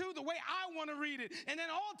into the way I want to read it. And then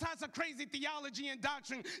all types of crazy theology and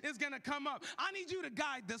doctrine is going to come up. I need you to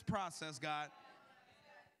guide this process, God.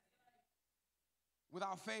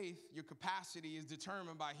 Without faith, your capacity is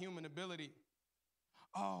determined by human ability.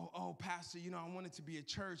 Oh, Pastor, I wanted to be at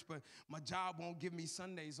church, but my job won't give me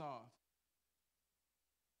Sundays off.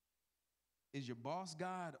 Is your boss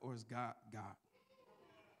God or is God God?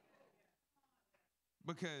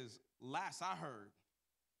 Because last I heard,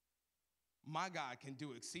 my God can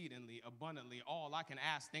do exceedingly abundantly all I can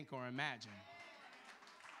ask, think, or imagine.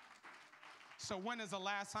 So when is the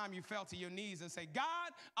last time you fell to your knees and say,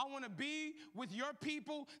 God, I want to be with your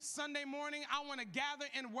people Sunday morning. I want to gather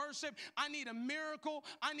and worship. I need a miracle.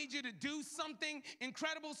 I need you to do something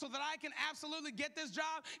incredible so that I can absolutely get this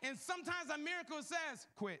job. And sometimes a miracle says,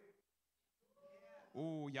 quit.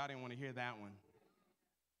 Oh, y'all didn't want to hear that one.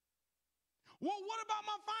 Well, what about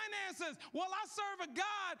my finances? Well, I serve a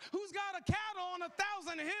God who's got a cattle on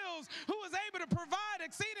 1,000 hills, who is able to provide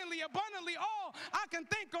exceedingly abundantly all I can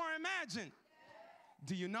think or imagine.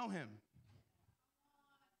 Do you know him?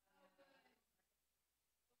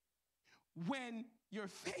 When your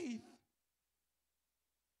faith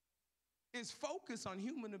is focused on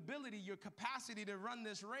human ability, your capacity to run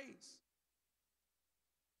this race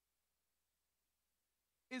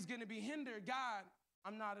is going to be hindered. God,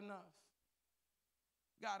 I'm not enough.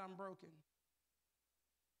 God, I'm broken.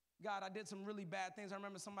 God, I did some really bad things. I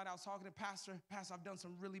remember somebody I was talking to, Pastor, I've done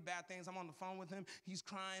some really bad things. I'm on the phone with him. He's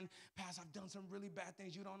crying. Pastor, I've done some really bad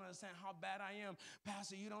things. You don't understand how bad I am.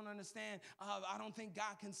 Pastor, you don't understand. I don't think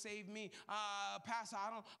God can save me. Pastor,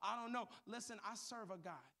 I don't know. Listen, I serve a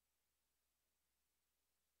God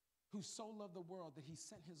who so loved the world that he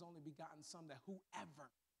sent his only begotten son, that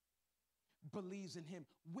whoever believes in him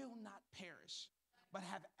will not perish, but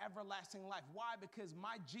have everlasting life. Why? Because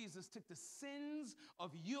my Jesus took the sins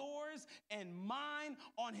of yours and mine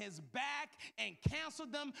on his back and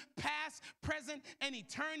canceled them past, present, and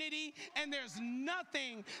eternity. And there's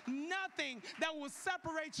nothing that will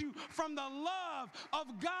separate you from the love of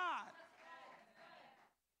God.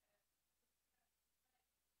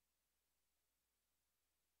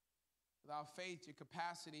 Without faith, your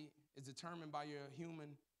capacity is determined by your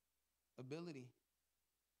human ability.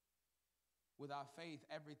 Without faith,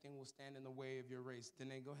 everything will stand in the way of your race.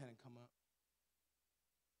 Danae, go ahead and come up.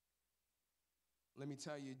 Let me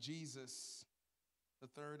tell you, Jesus, the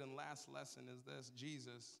third and last lesson is this.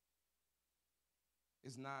 Jesus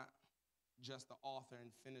is not just the author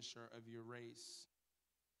and finisher of your race.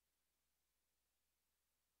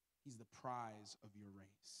 He's the prize of your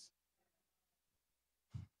race.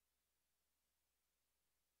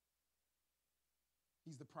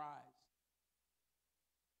 He's the prize.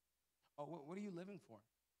 Oh, what are you living for?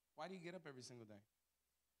 Why do you get up every single day?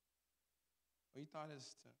 Well, you thought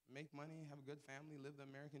is to make money, have a good family, live the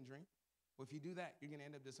American dream? Well, if you do that, you're going to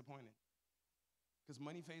end up disappointed. Because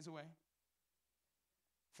money fades away.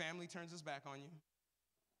 Family turns its back on you.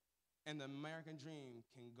 And the American dream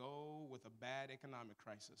can go with a bad economic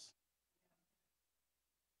crisis.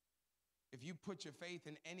 If you put your faith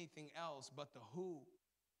in anything else but the who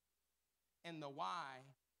and the why,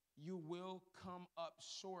 you will come up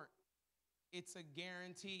short. It's a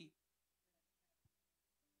guarantee.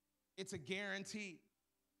 It's a guarantee.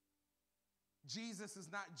 Jesus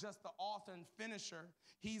is not just the author and finisher.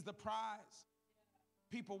 He's the prize.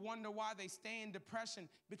 People wonder why they stay in depression,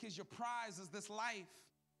 because your prize is this life.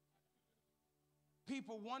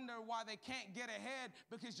 People wonder why they can't get ahead,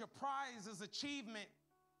 because your prize is achievement.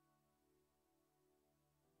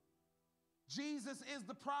 Jesus is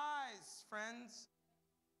the prize, friends.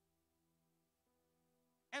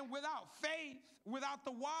 And without faith, without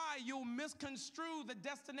the why, you'll misconstrue the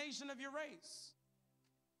destination of your race.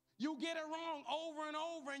 You'll get it wrong over and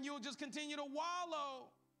over, and you'll just continue to wallow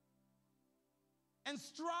and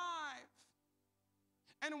strive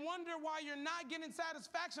and wonder why you're not getting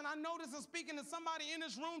satisfaction. I know this is speaking to somebody in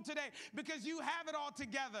this room today because you have it all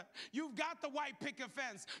together. You've got the white picket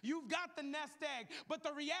fence. You've got the nest egg. But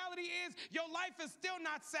the reality is your life is still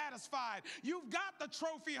not satisfied. You've got the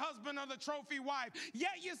trophy husband or the trophy wife,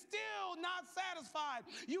 yet you're still not satisfied.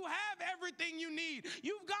 You have everything you need.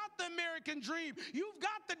 You've got the American dream. You've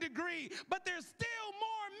got the degree, but there's still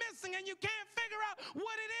more missing, and you can't figure out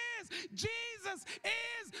what it is. Jesus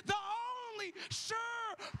is the only sure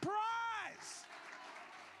prize.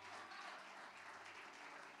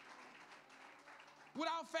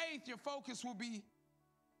 Without faith, your focus will be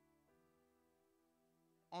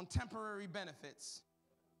on temporary benefits.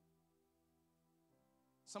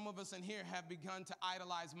 Some of us in here have begun to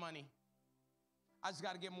idolize money. I just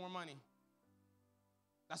got to get more money.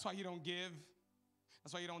 That's why you don't give.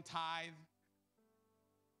 That's why you don't tithe.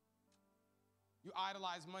 You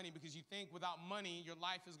idolize money because you think without money, your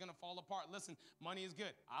life is going to fall apart. Listen, money is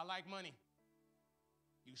good. I like money.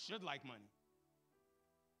 You should like money.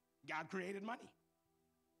 God created money.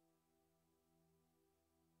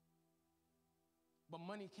 But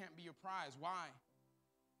money can't be your prize. Why?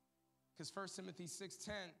 Because 1 Timothy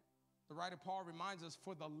 6:10, the writer Paul reminds us,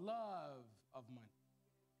 for the love of money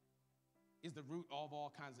is the root of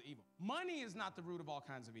all kinds of evil. Money is not the root of all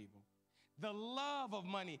kinds of evil. The love of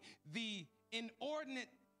money, the inordinate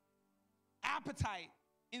appetite,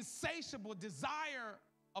 insatiable desire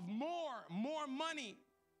of more money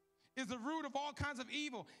is the root of all kinds of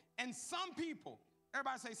evil. And some people,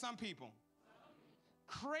 everybody say some people,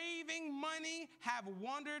 craving money have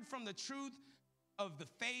wandered from the truth of the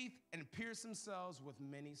faith and pierced themselves with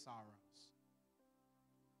many sorrows.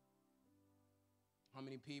 How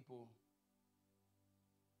many people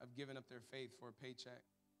have given up their faith for a paycheck?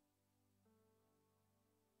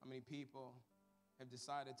 How many people have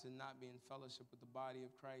decided to not be in fellowship with the body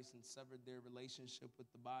of Christ and severed their relationship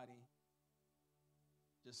with the body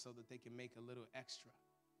just so that they can make a little extra?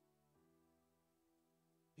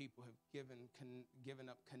 People have given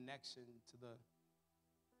up connection to the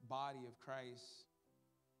body of Christ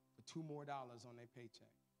for $2 more on their paycheck.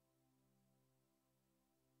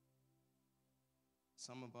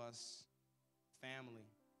 Some of us, family,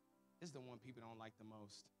 is the one people don't like the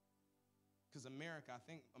most. Because America, I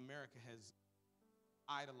think America has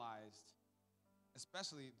idolized,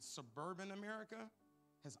 especially suburban America,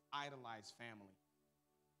 has idolized family.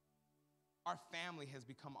 Our family has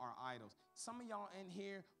become our idols. Some of y'all in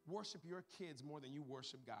here worship your kids more than you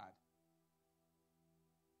worship God.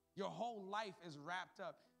 Your whole life is wrapped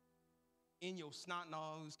up in your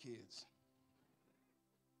snot-nosed kids.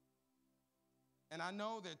 And I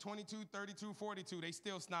know they're 22, 32, 42, they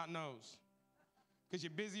still snot-nosed. Because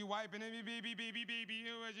you're busy wiping it, baby.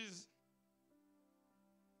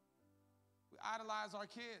 We idolize our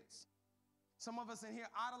kids. Some of us in here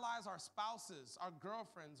idolize our spouses, our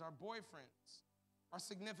girlfriends, our boyfriends, our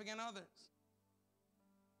significant others.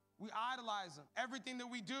 We idolize them. Everything that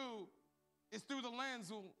we do is through the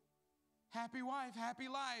lens of happy wife, happy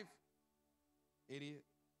life. Idiot.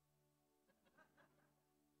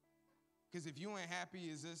 Because if you ain't happy,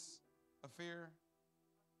 is this affair?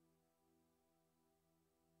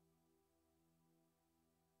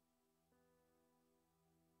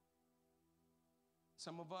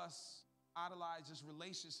 Some of us idolize just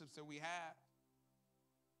relationships that we have.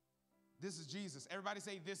 This is Jesus. Everybody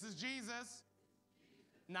say, this is Jesus,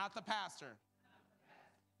 not the pastor.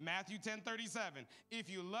 Matthew 10:37. If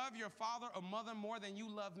you love your father or mother more than you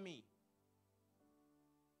love me,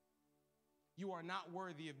 you are not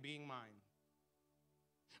worthy of being mine.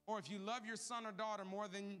 Or if you love your son or daughter more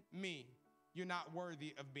than me, you're not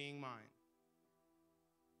worthy of being mine.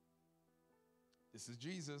 This is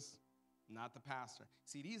Jesus, not the pastor.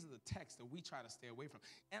 See, these are the texts that we try to stay away from.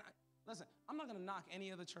 And listen, I'm not going to knock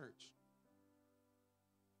any other church.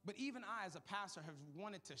 But even I, as a pastor, have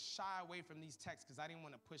wanted to shy away from these texts because I didn't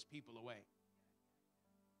want to push people away.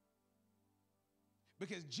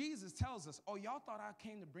 Because Jesus tells us, oh, y'all thought I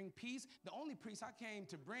came to bring peace? The only peace I came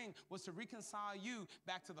to bring was to reconcile you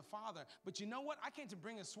back to the Father. But you know what? I came to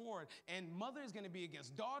bring a sword, and mother is going to be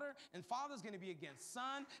against daughter, and father is going to be against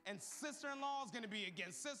son, and sister-in-law is going to be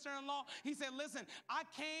against sister-in-law. He said, listen, I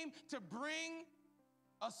came to bring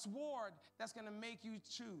a sword that's going to make you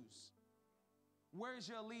choose. Where is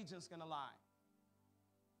your allegiance going to lie?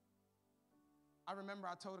 I remember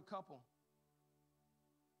I told a couple,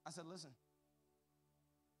 I said, listen,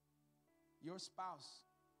 Your spouse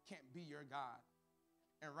can't be your God.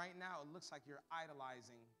 And right now, it looks like you're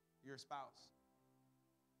idolizing your spouse.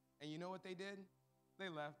 And you know what they did? They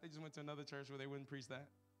left. They just went to another church where they wouldn't preach that.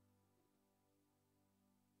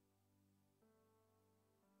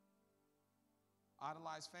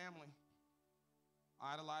 Idolize family.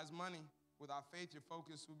 Idolize money. Without faith, your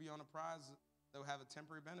focus will be on a prize that will have a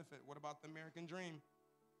temporary benefit. What about the American dream?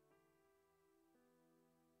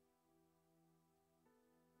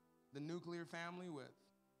 The nuclear family with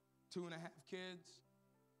 2.5 kids,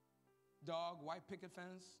 dog, white picket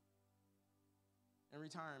fence, and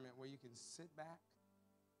retirement where you can sit back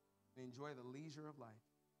and enjoy the leisure of life.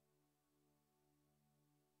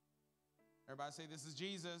 Everybody say, this is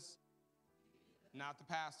Jesus, not the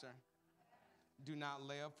pastor. Do not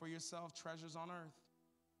lay up for yourself treasures on earth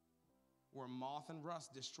where moth and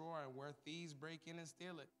rust destroy, where thieves break in and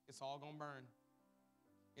steal it. It's all going to burn.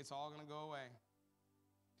 It's all going to go away.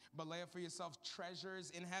 But lay up for yourself treasures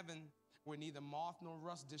in heaven where neither moth nor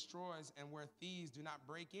rust destroys and where thieves do not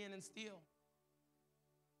break in and steal.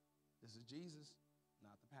 This is Jesus,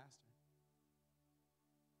 not the pastor.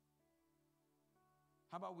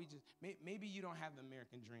 How about we just, maybe you don't have the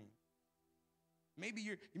American dream. Maybe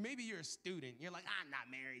you're a student. You're like, I'm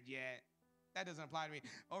not married yet. That doesn't apply to me.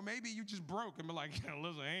 Or maybe you just broke and be like,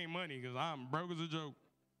 listen, ain't money because I'm broke as a joke.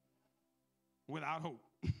 Without hope.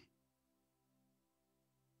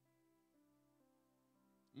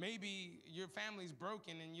 Maybe your family's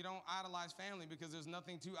broken and you don't idolize family because there's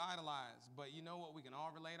nothing to idolize. But you know what we can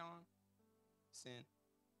all relate on? Sin.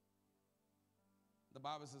 The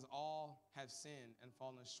Bible says all have sinned and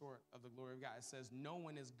fallen short of the glory of God. It says no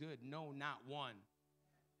one is good. No, not one.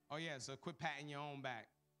 Oh, yeah, so quit patting your own back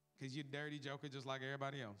because you're a dirty joker just like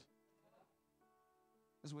everybody else.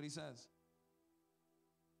 That's what he says.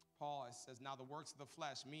 Paul says, now the works of the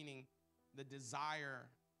flesh, meaning the desire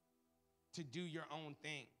to do your own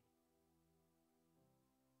thing,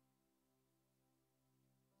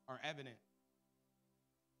 are evident.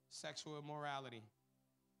 Sexual immorality,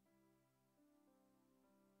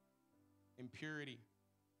 impurity,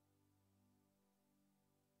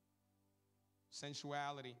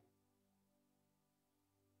 sensuality,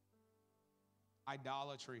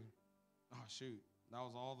 idolatry. Oh, shoot. That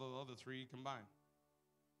was all the other three combined.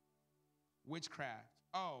 Witchcraft.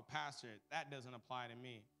 Oh, pastor, that doesn't apply to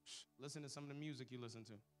me. Listen to some of the music you listen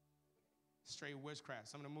to. Straight witchcraft.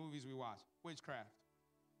 Some of the movies we watch. Witchcraft.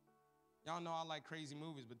 Y'all know I like crazy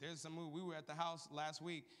movies, but there's some movie. We were at the house last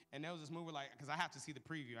week, and there was this movie like, because I have to see the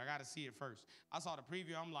preview. I got to see it first. I saw the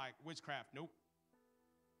preview. I'm like, witchcraft. Nope.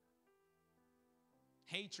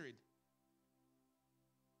 Hatred.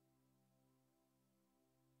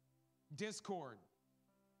 Discord.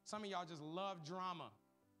 Some of y'all just love drama.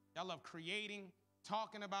 Y'all love creating,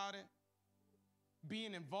 talking about it,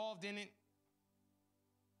 being involved in it.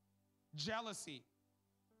 Jealousy.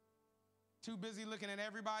 Too busy looking at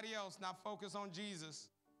everybody else, not focused on Jesus.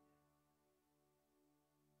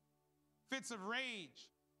 Fits of rage.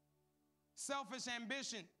 Selfish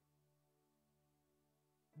ambition.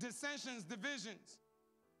 Dissensions, divisions.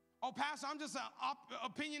 Oh, pastor, I'm just an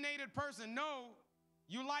opinionated person. No,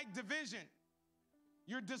 you like division.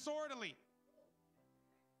 You're disorderly.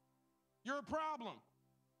 You're a problem.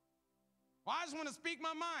 Well, I just want to speak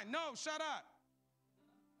my mind. No, shut up.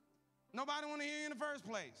 Nobody want to hear you in the first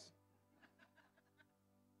place.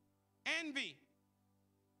 Envy.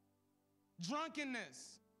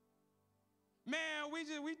 Drunkenness. Man,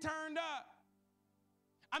 we turned up.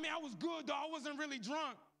 I mean, I was good, though. I wasn't really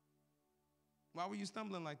drunk. Why were you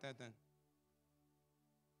stumbling like that then?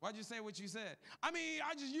 Why'd you say what you said? I mean,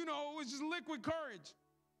 it was just liquid courage.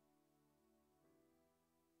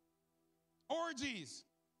 Orgies.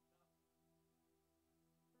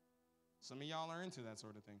 Some of y'all are into that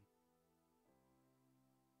sort of thing.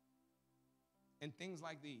 And things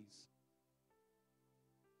like these.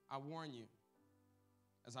 I warn you,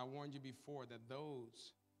 as I warned you before, that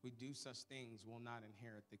those who do such things will not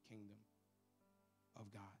inherit the kingdom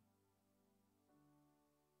of God.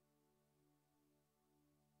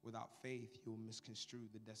 Without faith, you will misconstrue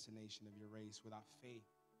the destination of your race. Without faith,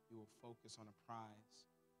 you will focus on a prize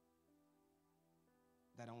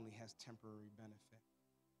that only has temporary benefit.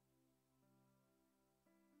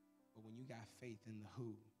 But when you got faith in the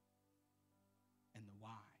who and the why,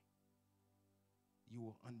 you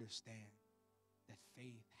will understand that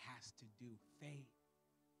faith has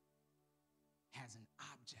an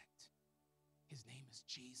object. His name is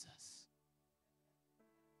Jesus.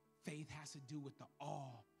 Faith has to do with the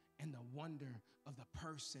awe and the wonder of the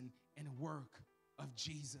person and work of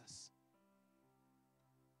Jesus.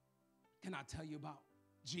 Can I tell you about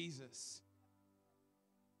Jesus?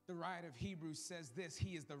 The writer of Hebrews says this: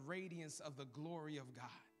 he is the radiance of the glory of God,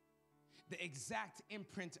 the exact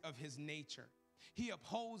imprint of his nature. He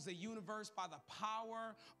upholds the universe by the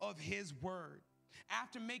power of his word.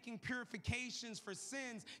 After making purifications for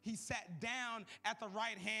sins, he sat down at the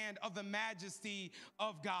right hand of the majesty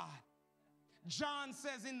of God. John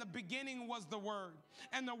says, in the beginning was the Word,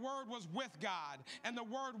 and the Word was with God, and the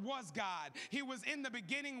Word was God. He was in the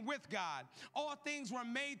beginning with God. All things were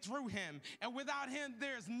made through him, and without him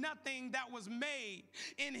there's nothing that was made.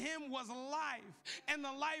 In him was life, and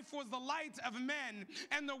the life was the light of men,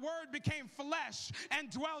 and the Word became flesh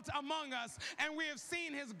and dwelt among us, and we have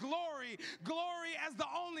seen his glory, glory as the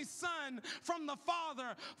only Son from the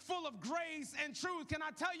Father, full of grace and truth. Can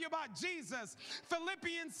I tell you about Jesus?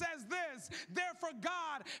 Philippians says this: therefore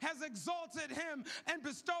God has exalted him and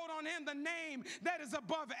bestowed on him the name that is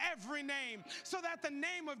above every name, so that the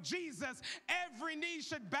name of Jesus every knee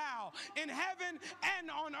should bow, in heaven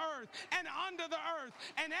and on earth and under the earth,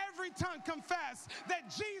 and every tongue confess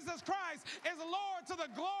that Jesus Christ is Lord, to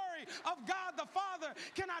the glory of God the Father.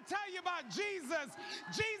 Can I tell you about Jesus?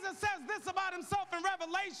 Jesus says this about himself in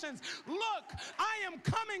Revelations: look, I am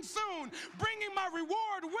coming soon, bringing my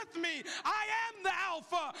reward with me. I am the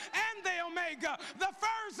Alpha and the Omega, the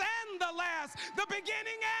first and the last, the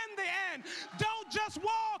beginning and the end. Don't just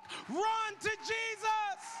walk, run to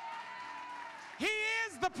Jesus. He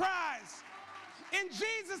is the prize. In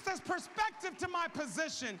Jesus, there's perspective to my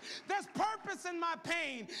position. There's purpose in my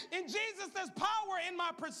pain. In Jesus, there's power in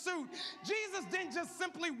my pursuit. Jesus didn't just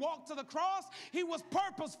simply walk to the cross. He was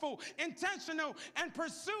purposeful, intentional, and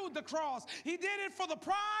pursued the cross. He did it for the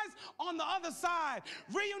prize on the other side,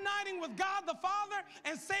 reuniting with God the Father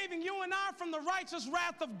and saving you and I from the righteous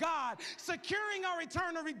wrath of God, securing our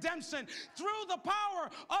eternal redemption through the power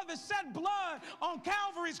of the shed blood on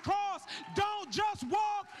Calvary's cross. Don't just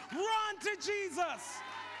walk, run to Jesus.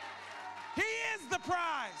 He is the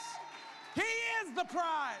prize. He is the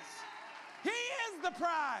prize. He is the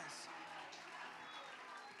prize.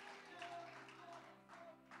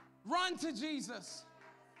 Run to Jesus.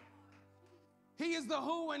 He is the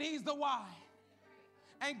who and he's the why.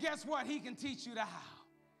 And guess what? He can teach you the how.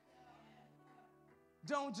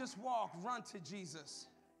 Don't just walk, run to Jesus.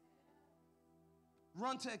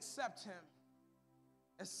 Run to accept him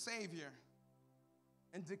as Savior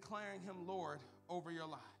and declaring him Lord over your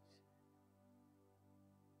life.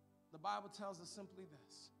 The Bible tells us simply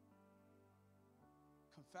this: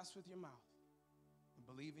 confess with your mouth and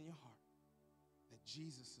believe in your heart that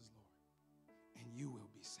Jesus is Lord, and you will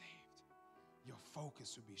be saved. Your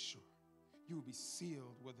focus will be sure. You will be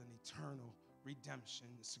sealed with an eternal redemption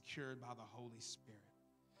secured by the Holy Spirit.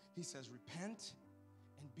 He says, repent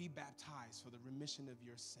and be baptized for the remission of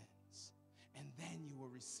your sins, and then you will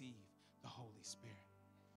receive the Holy Spirit.